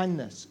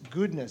 kindness,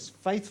 goodness,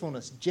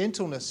 faithfulness,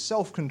 gentleness,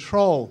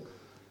 self-control.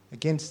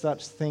 Against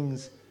such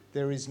things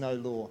there is no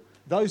law.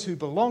 Those who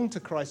belong to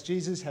Christ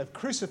Jesus have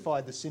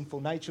crucified the sinful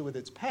nature with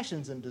its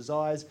passions and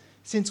desires.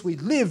 Since we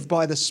live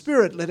by the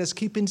Spirit, let us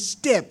keep in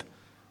step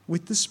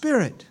with the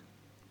Spirit.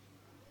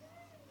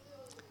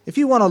 If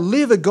you want to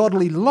live a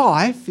godly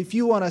life, if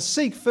you want to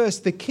seek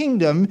first the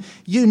kingdom,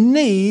 you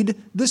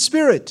need the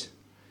Spirit.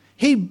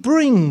 He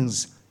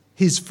brings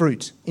His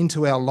fruit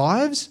into our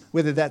lives,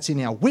 whether that's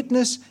in our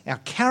witness, our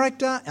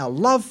character, our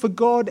love for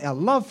God, our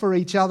love for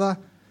each other.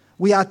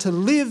 We are to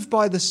live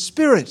by the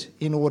Spirit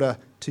in order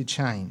to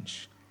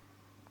change.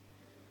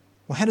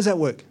 Well, how does that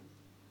work?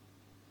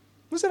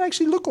 What does that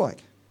actually look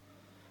like?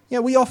 You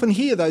know, we often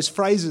hear those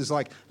phrases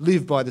like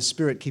live by the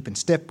Spirit, keep in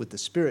step with the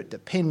Spirit,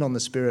 depend on the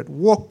Spirit,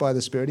 walk by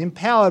the Spirit,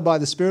 empowered by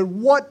the Spirit.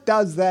 What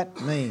does that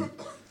mean?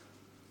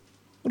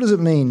 What does it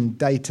mean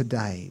day to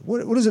day?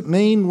 What does it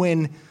mean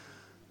when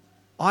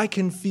I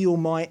can feel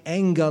my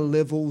anger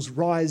levels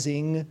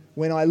rising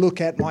when I look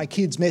at my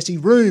kid's messy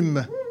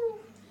room?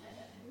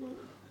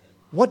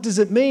 What does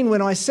it mean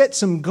when I set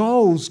some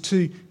goals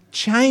to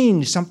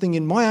change something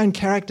in my own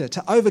character,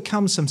 to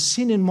overcome some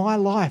sin in my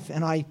life,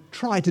 and I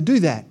try to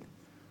do that?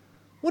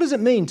 What does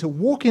it mean to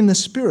walk in the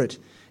Spirit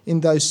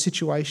in those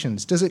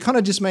situations? Does it kind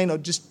of just mean I'll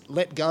just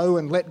let go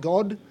and let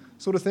God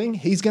sort of thing?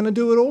 He's going to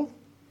do it all?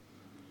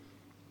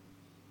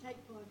 Take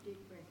 5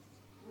 deep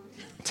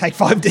breaths. Take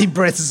 5 deep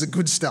breaths is a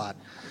good start.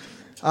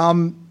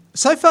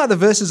 So far, the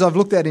verses I've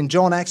looked at in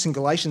John, Acts and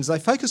Galatians, they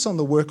focus on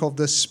the work of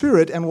the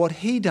Spirit and what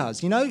He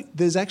does. You know,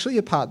 there's actually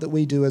a part that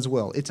we do as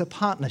well. It's a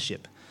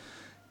partnership.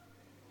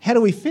 How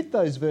do we fit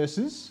those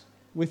verses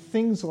with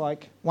things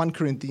like 1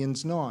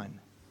 Corinthians 9?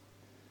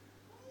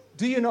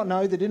 Do you not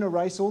know that in a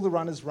race all the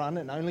runners run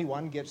and only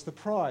one gets the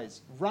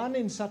prize? Run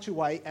in such a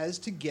way as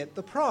to get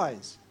the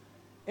prize.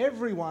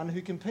 Everyone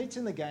who competes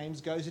in the games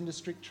goes into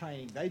strict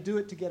training. They do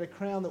it to get a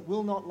crown that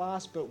will not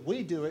last, but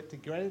we do it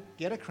to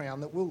get a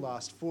crown that will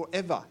last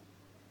forever.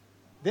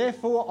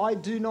 Therefore, I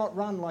do not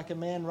run like a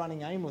man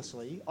running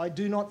aimlessly. I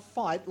do not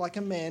fight like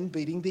a man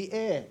beating the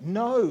air.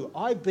 No,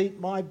 I beat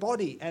my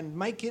body and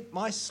make it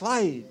my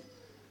slave,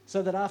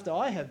 so that after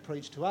I have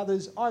preached to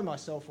others, I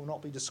myself will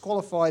not be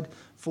disqualified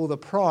for the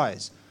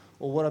prize.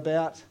 Or what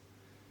about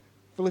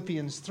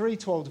Philippians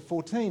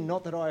 3:12-14?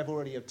 Not that I have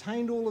already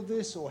obtained all of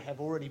this or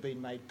have already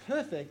been made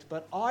perfect,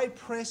 but I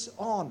press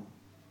on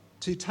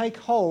to take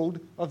hold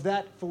of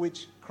that for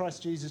which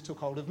Christ Jesus took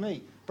hold of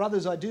me.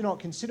 Brothers, I do not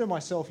consider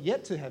myself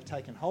yet to have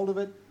taken hold of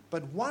it,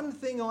 but one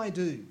thing I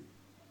do,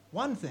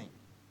 one thing.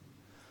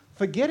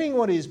 Forgetting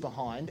what is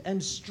behind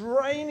and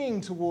straining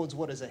towards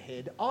what is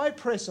ahead, I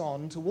press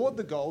on toward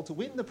the goal to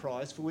win the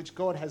prize for which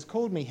God has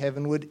called me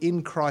heavenward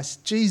in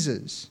Christ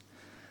Jesus.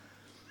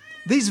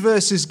 These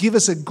verses give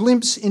us a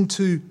glimpse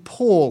into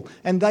Paul,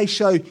 and they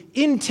show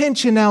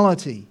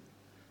intentionality.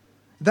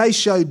 They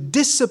show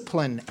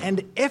discipline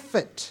and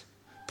effort.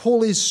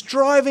 Paul is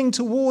striving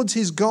towards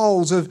his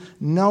goals of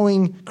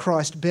knowing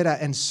Christ better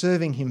and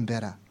serving Him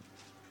better.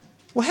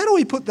 Well, how do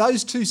we put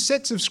those two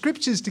sets of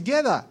scriptures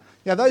together?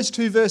 Now, those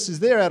two verses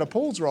there out of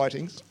Paul's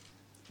writings,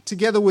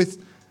 together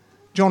with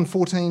John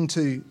 14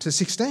 to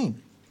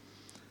 16.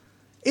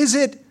 Is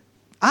it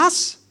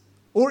us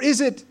or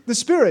is it the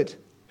Spirit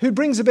who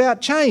brings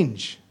about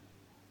change?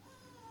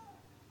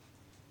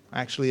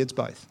 Actually, it's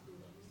both.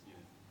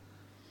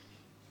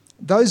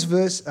 Those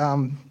verses,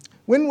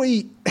 when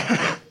we,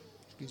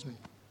 excuse me,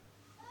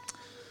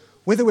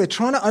 whether we're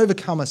trying to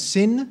overcome a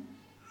sin,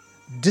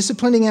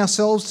 disciplining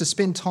ourselves to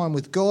spend time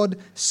with God,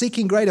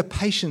 seeking greater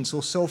patience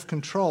or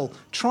self-control,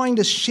 trying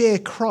to share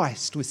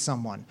Christ with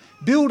someone,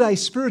 build a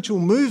spiritual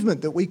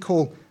movement that we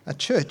call a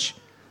church,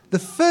 the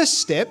first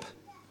step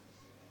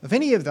of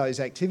any of those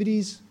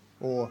activities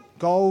or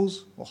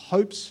goals or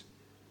hopes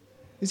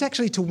is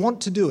actually to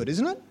want to do it,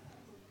 isn't it?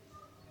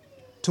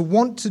 To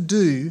want to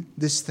do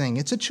this thing.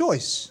 It's a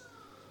choice.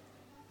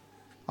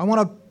 I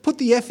want to put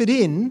the effort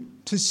in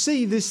to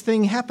see this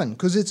thing happen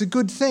because it's a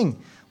good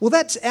thing. Well,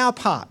 that's our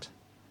part.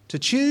 To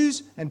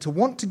choose and to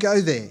want to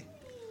go there.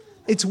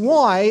 It's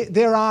why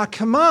there are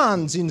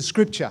commands in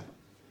Scripture.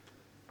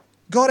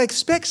 God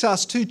expects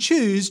us to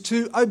choose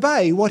to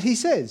obey what He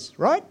says,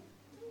 right?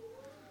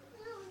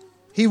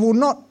 He will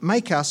not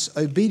make us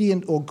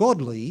obedient or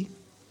godly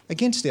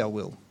against our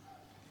will.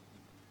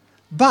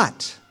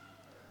 But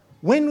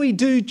when we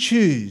do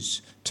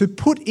choose to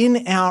put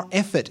in our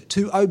effort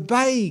to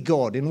obey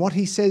God in what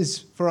He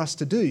says for us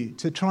to do,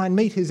 to try and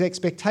meet His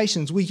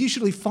expectations, we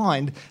usually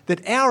find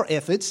that our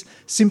efforts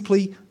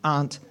simply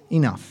aren't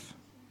enough.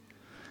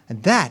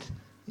 And that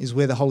is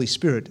where the Holy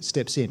Spirit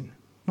steps in.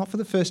 Not for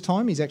the first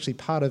time, he's actually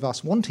part of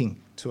us wanting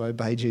to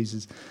obey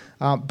Jesus.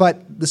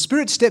 But the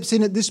Spirit steps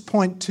in at this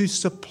point to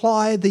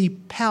supply the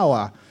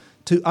power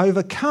to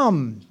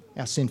overcome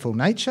our sinful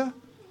nature,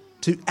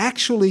 to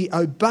actually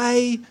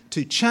obey,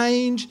 to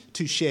change,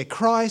 to share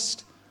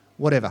Christ,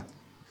 whatever.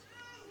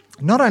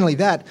 Not only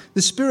that,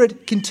 the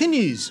Spirit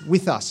continues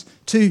with us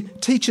to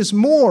teach us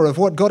more of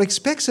what God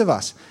expects of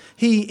us.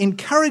 He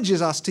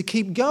encourages us to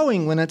keep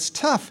going when it's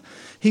tough.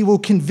 He will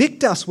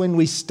convict us when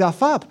we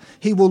stuff up.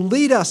 He will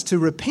lead us to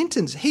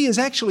repentance. He is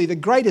actually the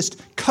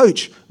greatest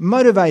coach,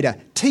 motivator,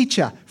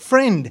 teacher,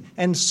 friend,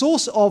 and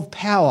source of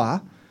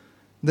power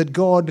that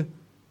God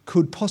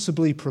could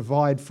possibly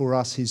provide for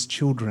us, his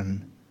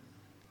children,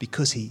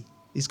 because he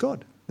is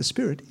God. The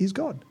Spirit is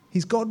God.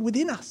 He's God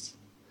within us.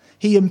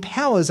 He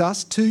empowers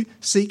us to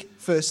seek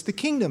first the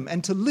kingdom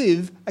and to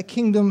live a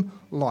kingdom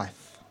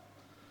life.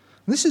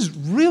 And this is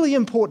really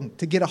important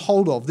to get a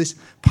hold of, this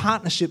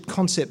partnership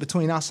concept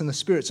between us and the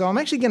Spirit. So I'm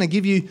actually going to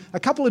give you a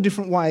couple of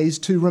different ways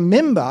to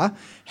remember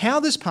how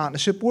this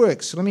partnership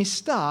works. So let me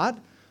start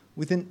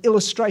with an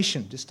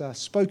illustration, just a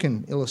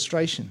spoken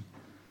illustration.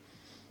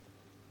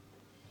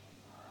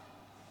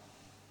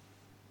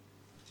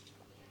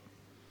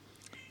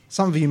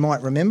 Some of you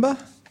might remember,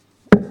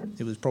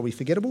 it was probably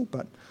forgettable,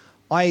 but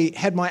I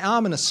had my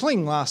arm in a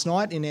sling last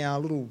night in our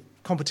little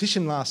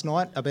competition last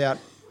night about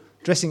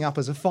dressing up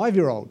as a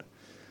 5-year-old.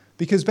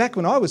 Because back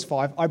when I was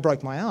 5, I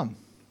broke my arm.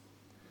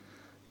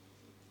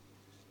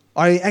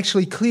 I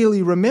actually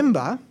clearly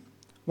remember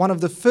one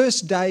of the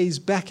first days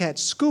back at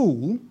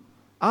school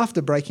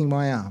after breaking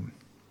my arm.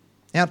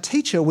 Our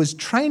teacher was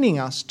training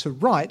us to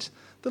write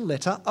the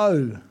letter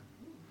O.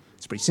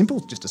 It's pretty simple,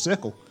 it's just a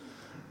circle.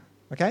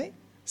 Okay?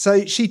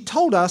 So she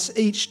told us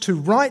each to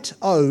write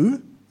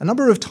O a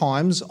number of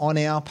times on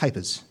our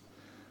papers.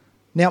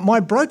 Now, my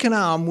broken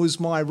arm was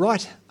my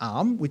right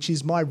arm, which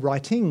is my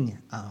writing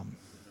arm.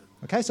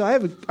 Okay, so I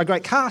have a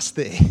great cast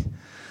there.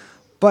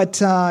 But,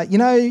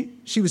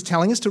 she was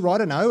telling us to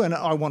write an O, and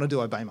I wanted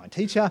to obey my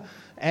teacher,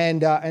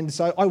 and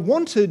so I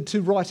wanted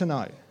to write an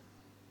O.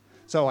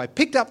 So I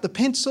picked up the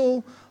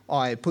pencil,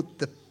 I put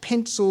the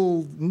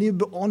pencil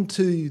nib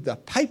onto the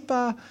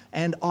paper,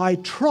 and I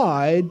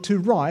tried to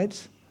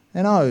write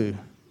an O.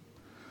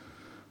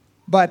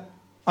 But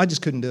I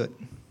just couldn't do it.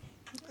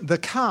 The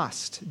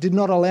cast did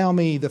not allow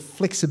me the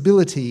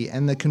flexibility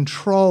and the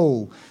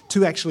control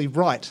to actually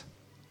write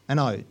an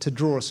O, to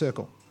draw a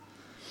circle.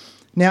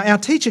 Now, our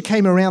teacher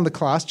came around the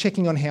class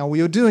checking on how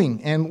we were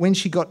doing, and when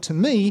she got to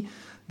me,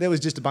 there was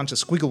just a bunch of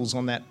squiggles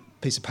on that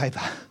piece of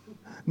paper,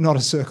 not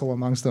a circle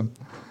amongst them.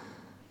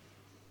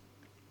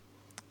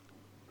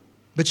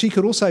 But she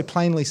could also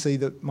plainly see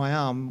that my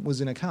arm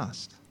was in a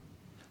cast.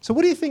 So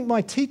what do you think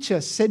my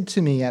teacher said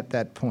to me at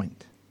that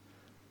point?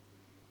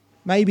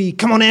 Maybe,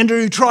 "Come on,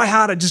 Andrew, try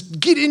harder, just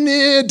get in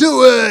there,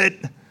 do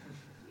it."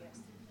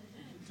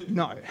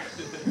 No.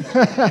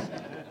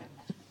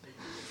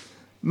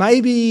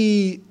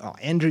 Maybe, "Oh,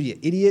 Andrew, you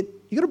idiot,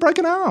 you got a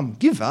broken arm,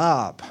 give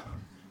up."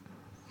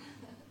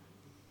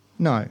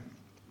 No.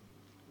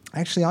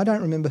 Actually, I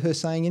don't remember her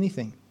saying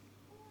anything.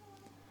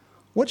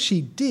 What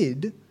she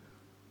did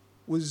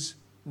was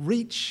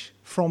reach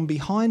from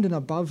behind and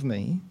above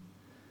me,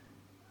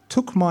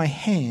 took my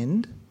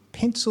hand,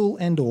 pencil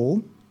and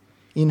all,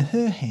 in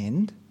her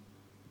hand,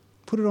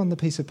 put it on the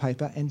piece of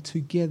paper, and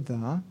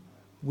together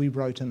we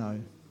wrote an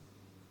O.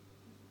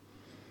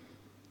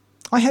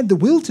 I had the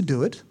will to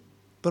do it,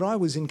 but I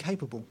was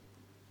incapable.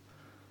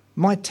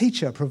 My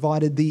teacher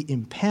provided the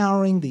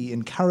empowering, the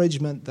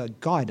encouragement, the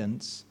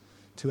guidance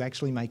to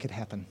actually make it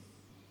happen.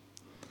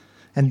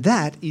 And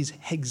that is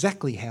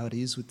exactly how it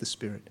is with the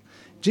Spirit.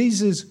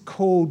 Jesus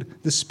called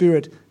the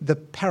Spirit the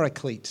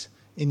Paraclete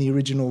in the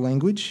original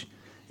language.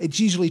 It's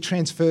usually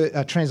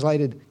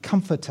translated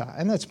comforter,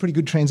 and that's a pretty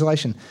good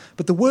translation.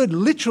 But the word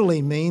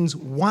literally means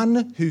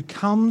one who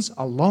comes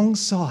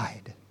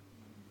alongside.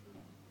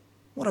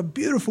 What a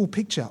beautiful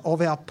picture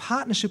of our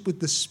partnership with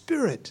the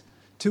Spirit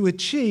to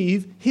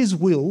achieve his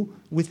will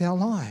with our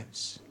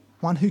lives.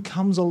 One who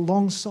comes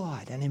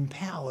alongside and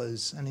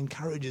empowers and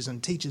encourages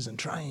and teaches and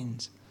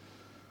trains.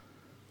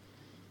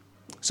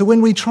 So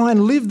when we try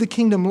and live the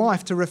kingdom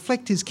life to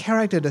reflect his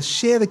character, to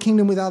share the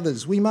kingdom with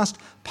others, we must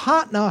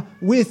partner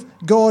with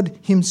God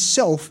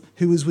himself,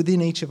 who is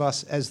within each of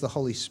us as the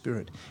Holy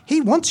Spirit.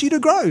 He wants you to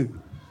grow.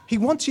 He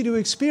wants you to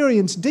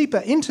experience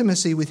deeper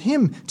intimacy with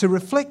him, to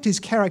reflect his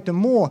character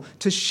more,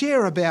 to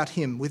share about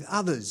him with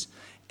others.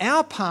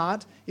 Our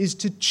part is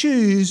to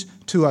choose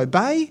to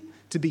obey,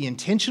 to be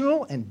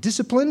intentional and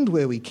disciplined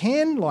where we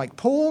can, like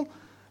Paul,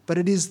 but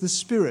it is the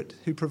Spirit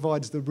who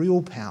provides the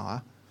real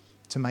power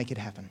to make it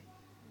happen.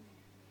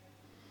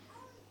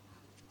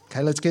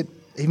 Okay, let's get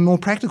even more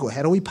practical.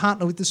 How do we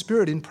partner with the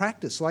Spirit in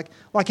practice? Like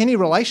any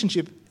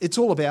relationship, it's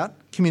all about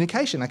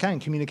communication, okay? And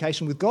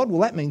communication with God,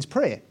 well, that means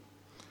prayer.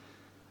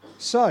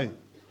 So,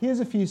 here's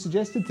a few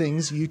suggested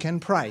things you can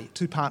pray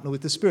to partner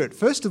with the Spirit.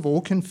 First of all,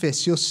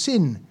 confess your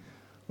sin.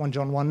 1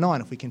 John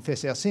 1:9, if we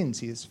confess our sins,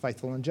 he is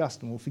faithful and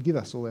just and will forgive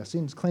us all our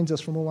sins, cleanse us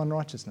from all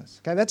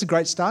unrighteousness. Okay, that's a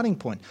great starting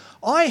point.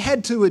 I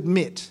had to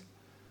admit,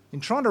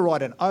 in trying to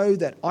write an O,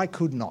 that I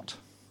could not.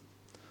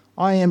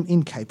 I am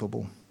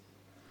incapable.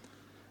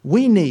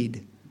 We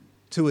need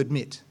to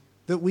admit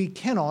that we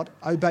cannot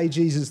obey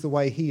Jesus the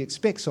way he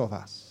expects of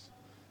us.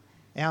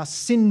 Our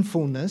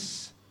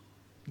sinfulness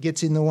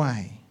gets in the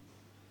way.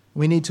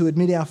 We need to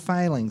admit our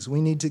failings. We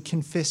need to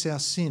confess our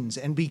sins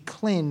and be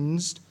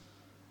cleansed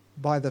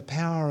by the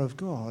power of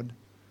God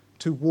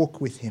to walk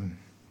with him.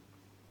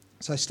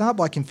 So start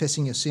by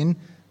confessing your sin,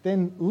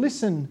 then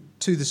listen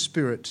to the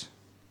Spirit.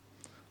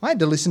 I had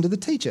to listen to the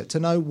teacher to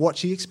know what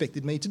she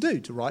expected me to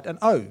do, to write an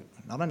O,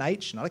 not an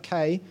H, not a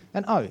K,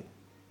 an O.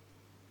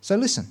 So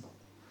listen.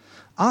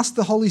 Ask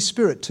the Holy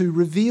Spirit to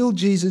reveal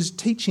Jesus'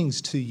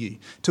 teachings to you,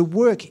 to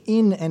work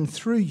in and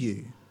through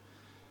you.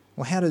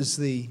 Well, how does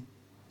the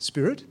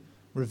Spirit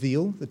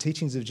reveal the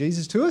teachings of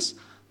Jesus to us?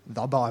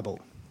 The Bible.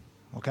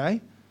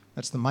 Okay?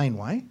 That's the main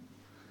way.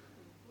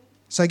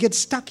 So get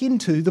stuck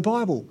into the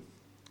Bible.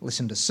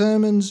 Listen to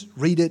sermons,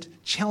 read it,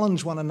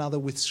 challenge one another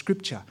with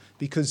Scripture,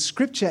 because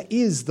Scripture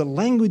is the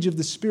language of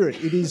the Spirit.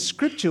 It is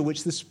Scripture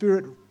which the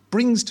Spirit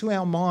brings to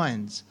our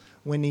minds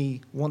when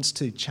he wants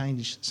to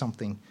change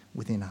something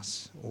within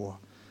us or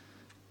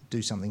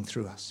do something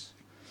through us.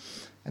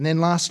 And then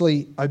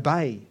lastly,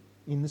 obey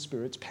in the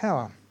Spirit's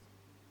power.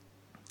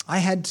 I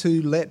had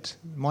to let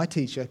my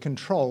teacher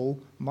control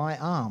my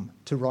arm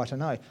to write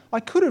an O. I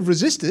could have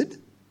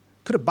resisted,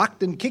 could have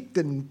bucked and kicked,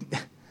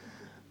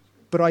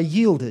 but I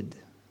yielded.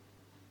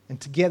 And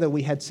together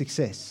we had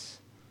success.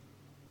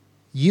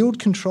 Yield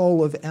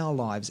control of our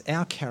lives,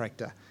 our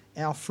character,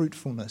 our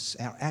fruitfulness,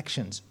 our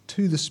actions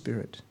to the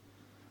Spirit.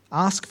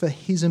 Ask for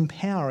his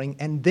empowering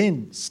and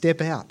then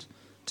step out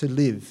to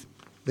live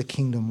the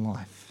kingdom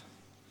life.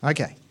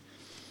 Okay.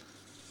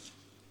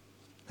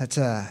 That's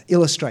an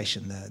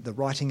illustration, the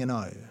writing an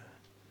O.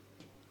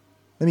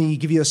 Let me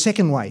give you a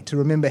second way to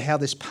remember how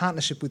this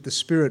partnership with the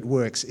Spirit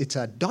works. It's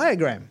a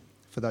diagram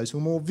for those who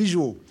are more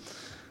visual.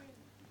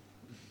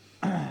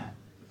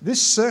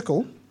 This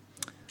circle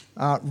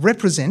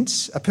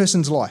represents a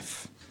person's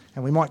life.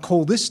 And we might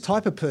call this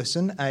type of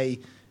person a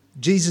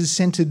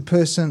Jesus-centered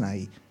person,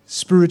 a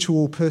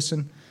spiritual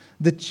person.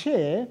 The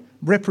chair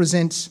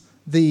represents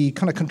the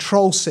kind of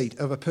control seat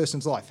of a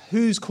person's life.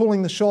 Who's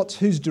calling the shots?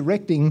 Who's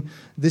directing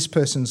this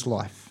person's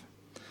life?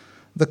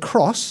 The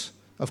cross,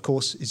 of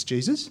course, is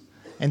Jesus,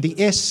 and the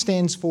S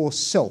stands for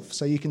self.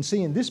 So you can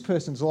see in this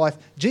person's life,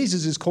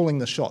 Jesus is calling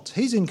the shots.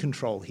 He's in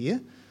control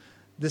here.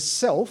 The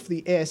self,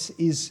 the S,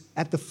 is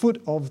at the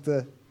foot of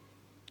the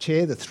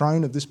chair, the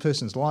throne of this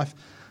person's life.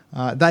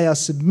 They are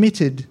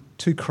submitted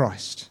to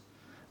Christ.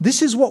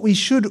 This is what we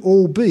should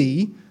all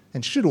be,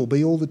 and should all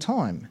be all the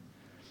time.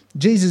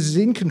 Jesus is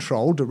in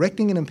control,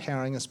 directing and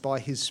empowering us by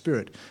his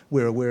Spirit.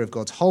 We're aware of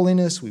God's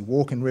holiness. We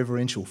walk in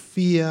reverential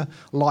fear.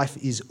 Life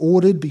is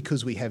ordered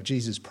because we have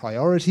Jesus'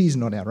 priorities,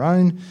 not our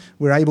own.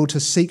 We're able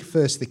to seek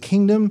first the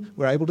kingdom.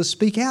 We're able to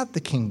speak out the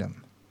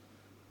kingdom.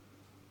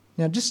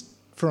 Now, just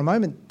for a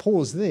moment,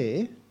 pause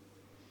there.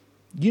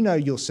 You know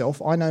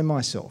yourself. I know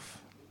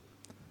myself.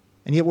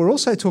 And yet we're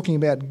also talking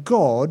about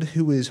God,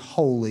 who is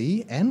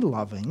holy and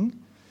loving.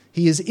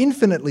 He is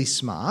infinitely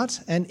smart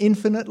and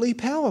infinitely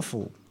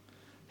powerful.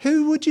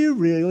 Who would you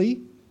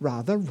really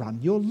rather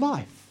run your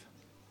life?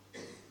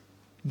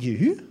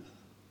 You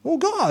or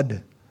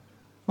God?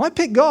 I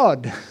pick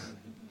God.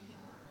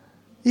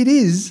 It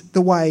is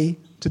the way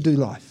to do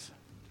life.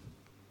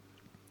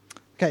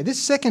 Okay,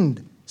 this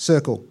second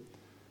circle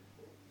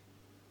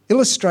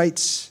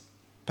illustrates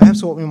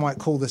perhaps what we might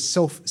call the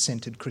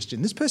self-centered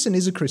Christian. This person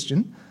is a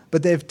Christian,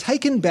 but they've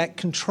taken back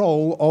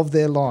control of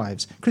their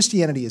lives.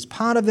 Christianity is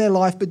part of their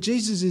life, but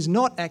Jesus is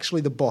not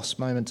actually the boss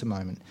moment to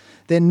moment.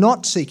 They're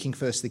not seeking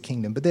first the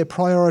kingdom, but they're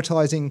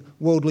prioritising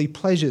worldly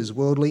pleasures,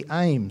 worldly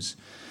aims.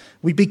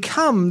 We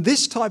become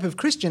this type of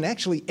Christian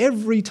actually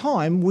every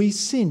time we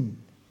sin.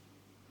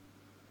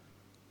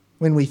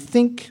 When we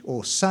think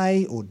or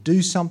say or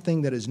do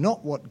something that is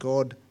not what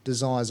God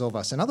desires of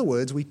us. In other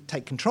words, we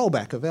take control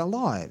back of our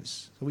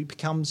lives. So we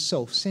become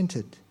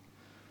self-centered.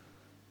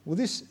 Well,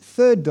 this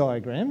third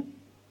diagram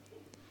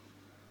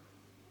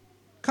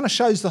kind of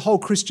shows the whole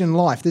Christian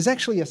life. There's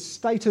actually a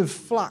state of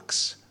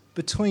flux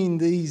between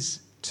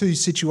these two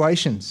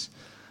situations.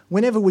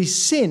 Whenever we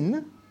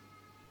sin,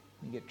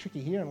 you get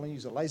tricky here, and I'll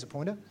use a laser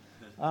pointer.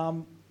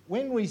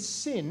 When we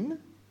sin,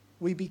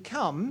 we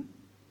become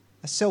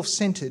a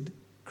self-centered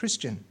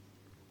Christian.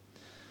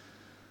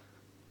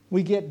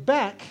 We get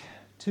back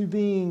to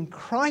being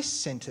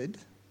Christ-centered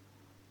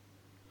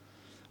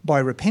by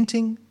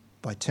repenting,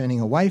 by turning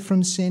away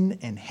from sin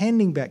and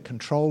handing back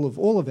control of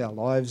all of our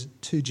lives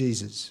to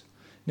Jesus.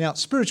 Now,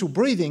 spiritual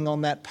breathing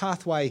on that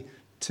pathway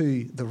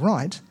to the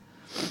right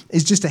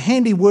is just a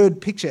handy word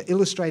picture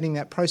illustrating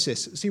that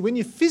process. See, when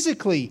you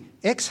physically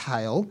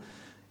exhale,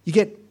 you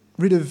get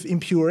rid of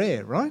impure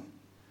air, right?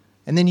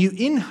 And then you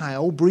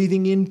inhale,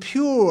 breathing in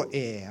pure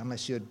air,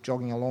 unless you're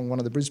jogging along one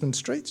of the Brisbane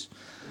streets.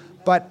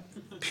 but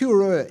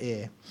purer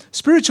air.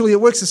 Spiritually,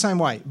 it works the same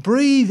way.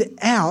 Breathe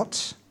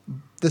out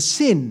the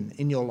sin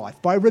in your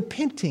life by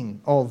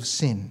repenting of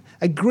sin.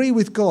 Agree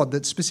with God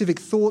that specific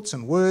thoughts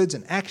and words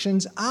and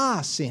actions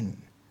are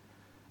sin.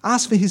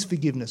 Ask for his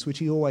forgiveness, which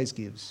he always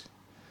gives.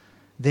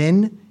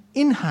 Then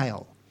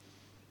inhale.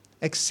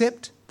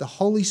 Accept the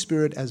Holy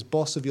Spirit as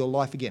boss of your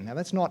life again. Now,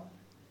 that's not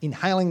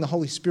inhaling the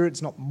Holy Spirit.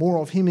 It's not more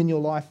of him in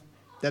your life.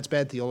 That's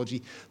bad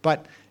theology.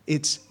 But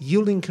it's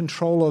yielding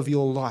control of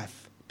your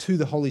life to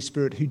the Holy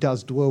Spirit who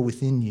does dwell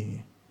within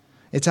you.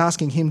 It's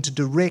asking him to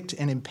direct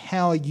and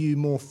empower you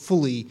more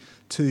fully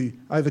to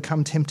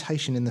overcome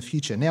temptation in the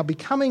future. Now,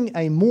 becoming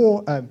a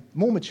more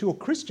mature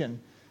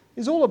Christian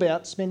is all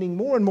about spending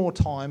more and more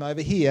time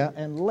over here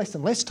and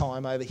less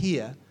time over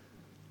here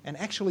and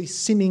actually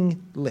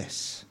sinning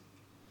less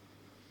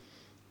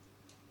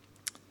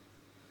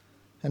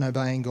and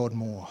obeying God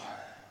more.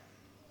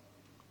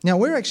 Now,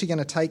 we're actually going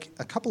to take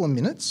a couple of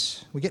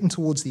minutes. We're getting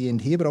towards the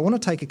end here, but I want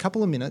to take a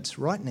couple of minutes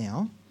right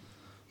now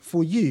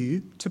for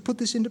you to put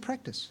this into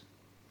practice.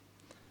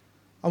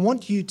 I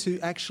want you to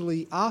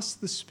actually ask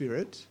the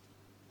Spirit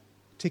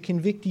to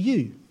convict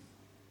you,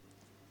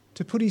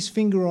 to put his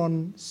finger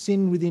on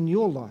sin within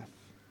your life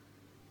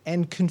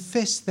and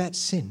confess that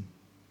sin.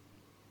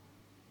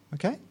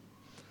 Okay?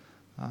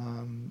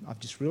 I've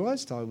just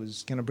realised I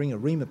was going to bring a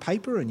ream of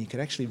paper and you could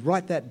actually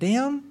write that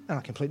down, and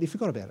I completely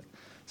forgot about it.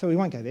 So we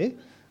won't go there.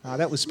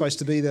 That was supposed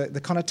to be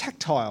the kind of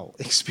tactile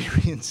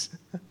experience.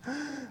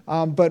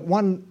 But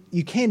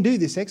you can do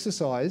this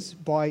exercise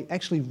by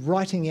actually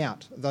writing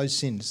out those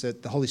sins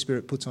that the Holy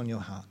Spirit puts on your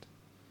heart.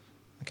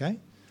 Okay?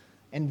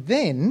 And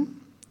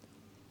then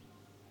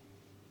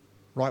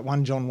write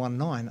 1 John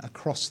 1:9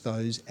 across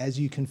those as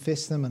you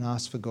confess them and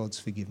ask for God's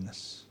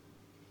forgiveness.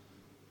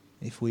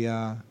 If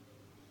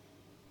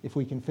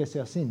we confess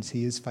our sins,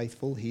 he is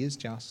faithful, he is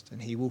just,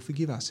 and he will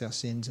forgive us our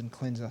sins and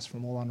cleanse us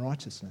from all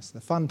unrighteousness. The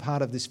fun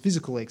part of this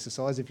physical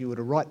exercise, if you were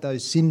to write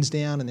those sins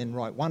down and then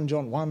write 1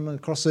 John 1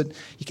 across it,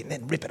 you can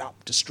then rip it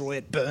up, destroy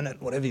it, burn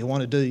it, whatever you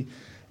want to do,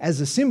 as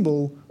a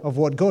symbol of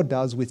what God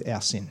does with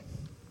our sin.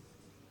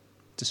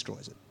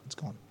 Destroys it. It's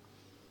gone.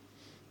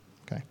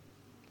 Okay.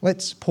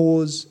 Let's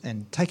pause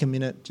and take a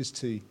minute just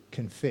to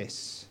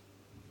confess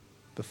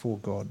before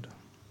God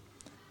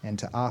and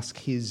to ask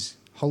his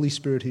Holy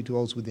Spirit who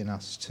dwells within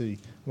us to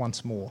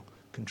once more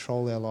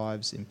control our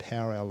lives,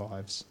 empower our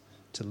lives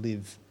to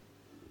live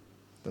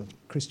the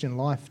Christian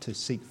life, to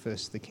seek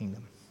first the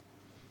kingdom.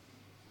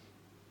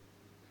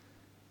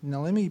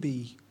 Now, let me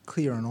be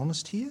clear and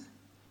honest here.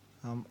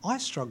 I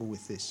struggle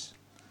with this.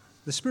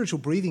 The spiritual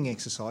breathing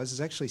exercise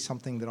is actually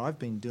something that I've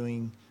been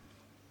doing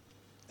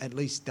at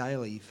least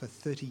daily for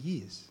 30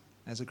 years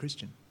as a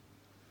Christian.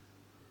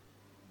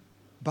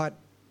 But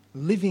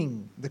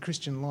living the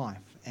Christian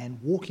life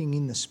and walking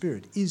in the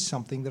Spirit is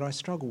something that I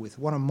struggle with.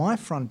 One of my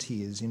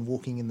frontiers in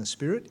walking in the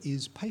Spirit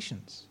is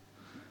patience.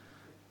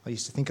 I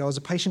used to think I was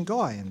a patient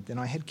guy, and then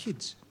I had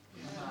kids.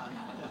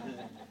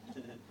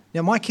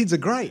 Now, my kids are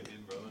great.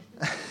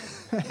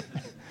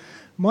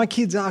 My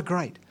kids are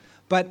great.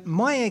 But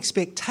my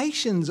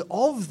expectations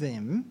of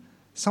them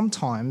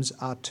sometimes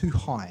are too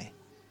high.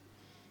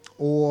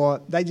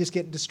 Or they just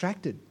get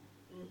distracted.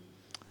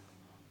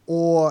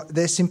 Or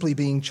they're simply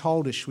being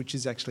childish, which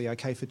is actually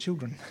okay for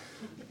children.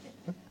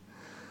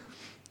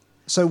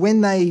 So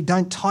when they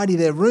don't tidy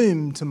their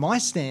room to my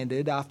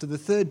standard after the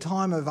third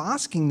time of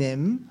asking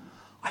them,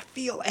 I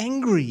feel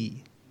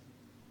angry.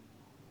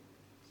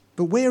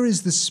 But where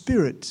is the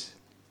Spirit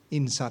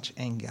in such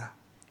anger?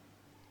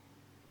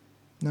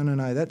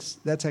 No.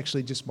 That's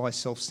actually just my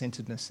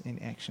self-centeredness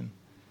in action.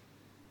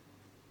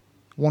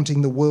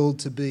 Wanting the world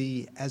to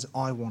be as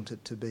I want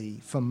it to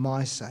be for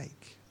my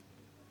sake.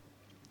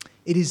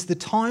 It is the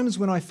times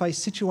when I face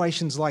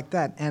situations like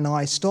that and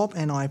I stop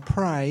and I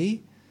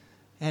pray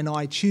and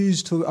I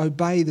choose to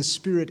obey the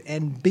Spirit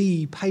and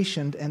be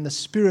patient, and the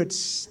Spirit,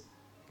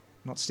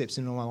 not steps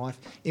into my life,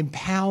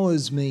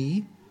 empowers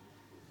me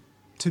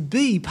to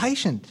be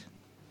patient.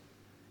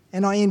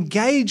 And I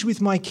engage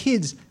with my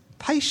kids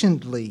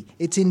patiently.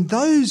 It's in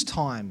those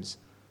times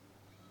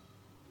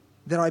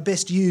that I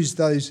best use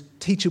those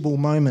teachable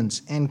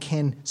moments and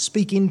can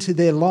speak into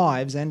their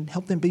lives and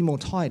help them be more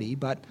tidy,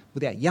 but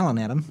without yelling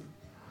at them,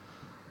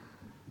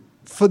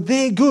 for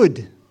their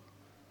good.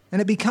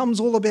 And it becomes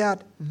all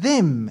about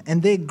them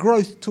and their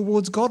growth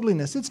towards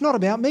godliness. It's not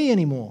about me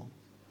anymore.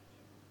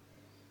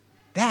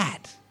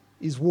 That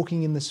is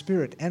walking in the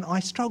Spirit, and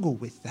I struggle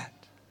with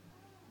that.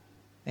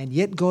 And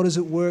yet God is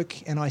at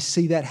work, and I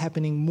see that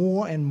happening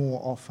more and more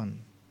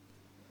often,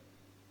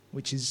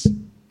 which is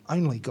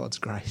only God's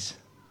grace.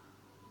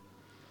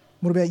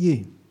 What about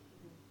you?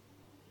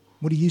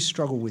 What do you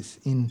struggle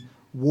with in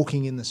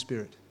walking in the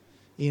Spirit,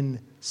 in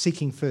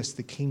seeking first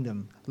the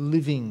kingdom,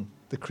 living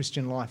the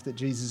Christian life that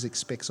Jesus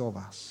expects of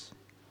us?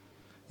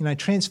 You know,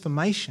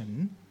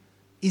 transformation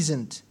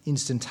isn't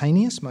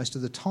instantaneous most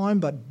of the time,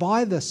 but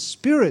by the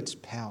Spirit's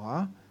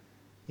power,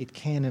 it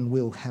can and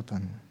will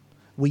happen.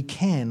 We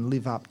can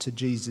live up to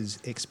Jesus'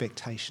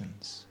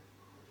 expectations.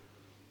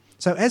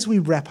 So as we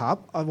wrap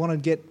up, I want to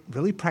get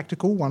really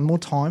practical one more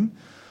time.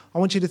 I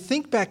want you to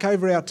think back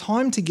over our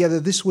time together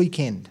this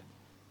weekend.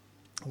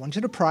 I want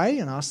you to pray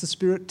and ask the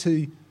Spirit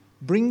to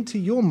bring to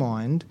your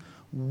mind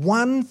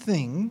one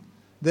thing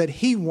that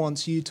He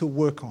wants you to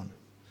work on.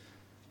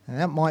 And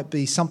that might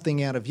be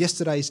something out of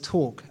yesterday's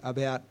talk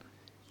about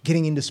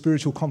getting into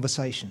spiritual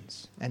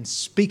conversations and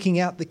speaking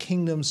out the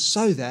kingdom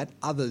so that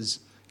others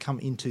come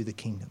into the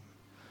kingdom.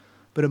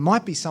 But it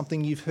might be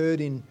something you've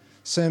heard in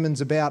sermons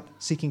about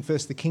seeking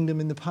first the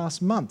kingdom in the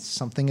past months,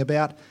 something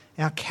about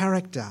our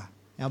character,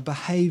 our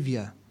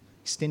behaviour,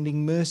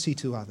 extending mercy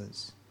to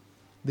others,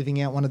 living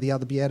out one of the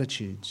other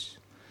Beatitudes.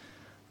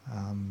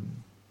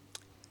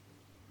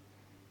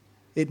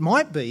 It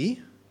might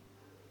be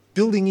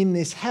building in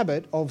this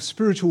habit of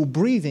spiritual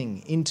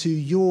breathing into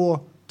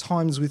your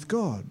times with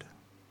God.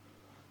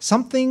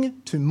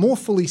 Something to more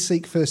fully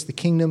seek first the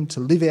kingdom, to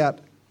live out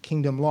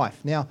kingdom life.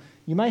 Now,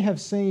 you may have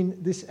seen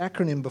this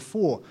acronym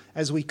before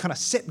as we kind of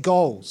set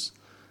goals.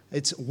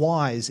 It's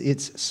wise,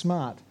 it's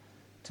smart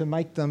to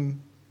make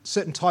them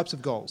certain types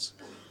of goals.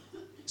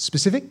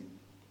 Specific,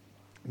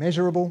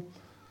 measurable,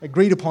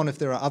 agreed upon if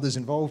there are others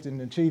involved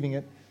in achieving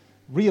it,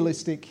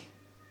 realistic,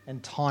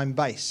 and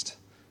time-based.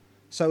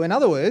 So in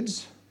other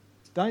words,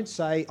 don't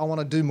say, I want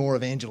to do more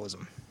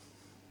evangelism.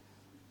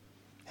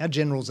 How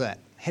general is that?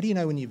 How do you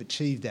know when you've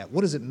achieved that?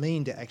 What does it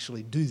mean to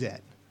actually do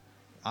that?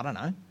 I don't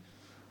know.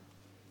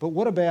 But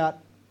what about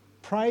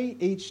pray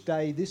each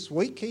day this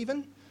week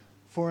even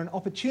for an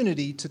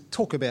opportunity to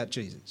talk about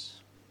Jesus?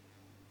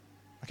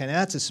 Okay, now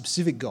that's a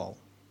specific goal.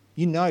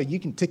 You know you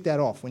can tick that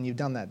off when you've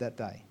done that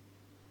day.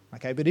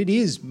 Okay, but it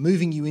is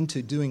moving you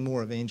into doing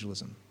more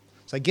evangelism.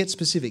 So get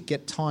specific,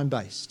 get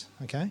time-based,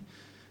 okay?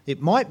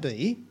 It might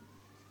be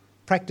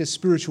practice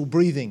spiritual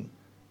breathing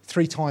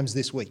 3 times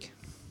this week.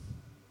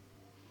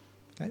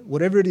 Okay?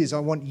 Whatever it is, I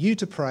want you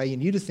to pray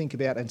and you to think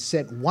about and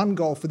set one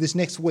goal for this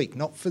next week,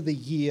 not for the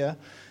year,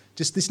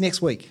 just this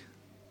next week,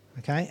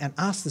 okay? And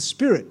ask the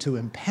Spirit to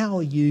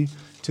empower you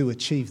to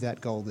achieve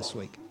that goal this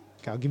week.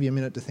 Okay, I'll give you a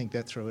minute to think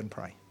that through and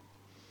pray.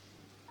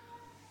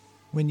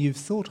 When you've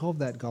thought of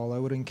that goal, I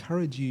would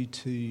encourage you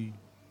to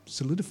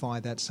solidify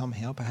that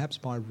somehow, perhaps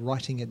by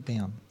writing it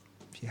down.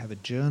 If you have a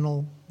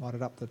journal, write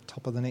it up the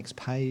top of the next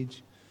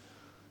page.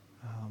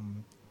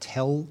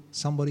 Tell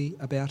somebody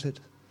about it.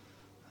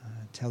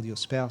 Tell your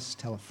spouse,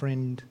 tell a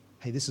friend,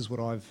 hey, this is what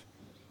I've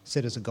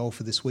set as a goal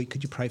for this week.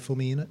 Could you pray for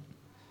me in it?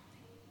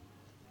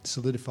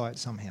 Solidify it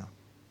somehow.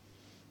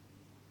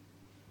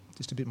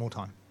 Just a bit more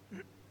time.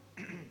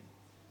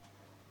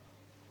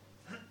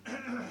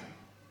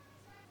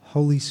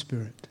 Holy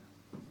Spirit,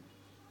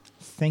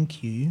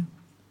 thank you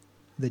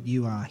that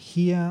you are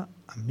here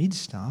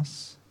amidst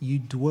us. You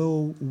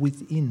dwell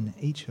within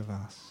each of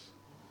us.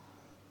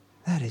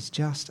 That is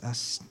just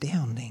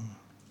astounding.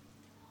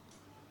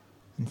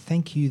 And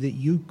thank you that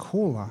you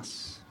call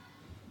us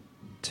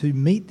to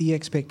meet the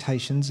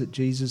expectations that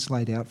Jesus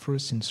laid out for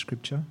us in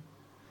Scripture,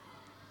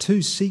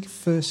 to seek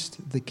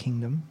first the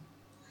kingdom,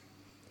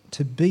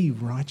 to be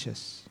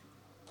righteous,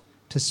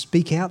 to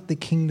speak out the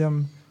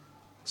kingdom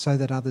so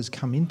that others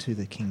come into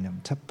the kingdom,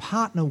 to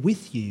partner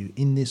with you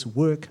in this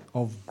work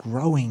of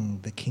growing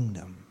the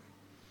kingdom.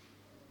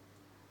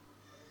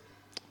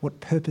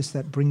 What purpose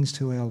that brings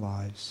to our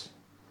lives.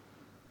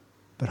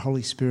 But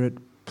Holy Spirit,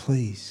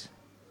 please,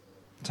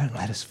 don't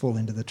let us fall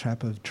into the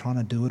trap of trying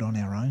to do it on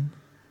our own.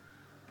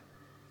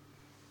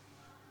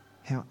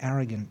 How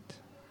arrogant.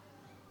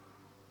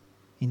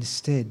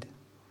 Instead,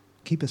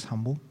 keep us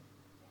humble.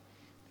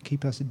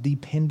 Keep us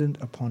dependent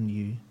upon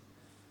you.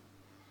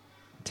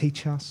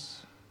 Teach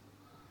us,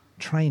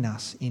 train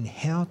us in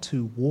how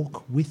to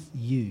walk with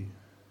you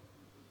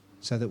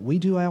so that we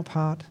do our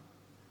part,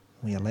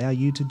 we allow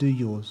you to do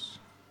yours,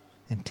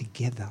 and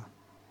together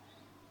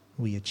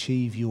we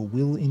achieve your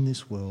will in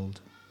this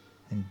world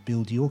and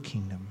build your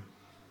kingdom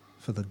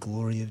for the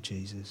glory of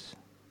Jesus.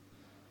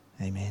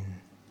 Amen.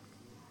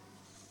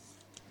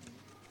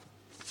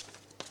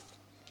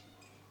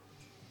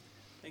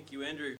 Thank you, Andrew.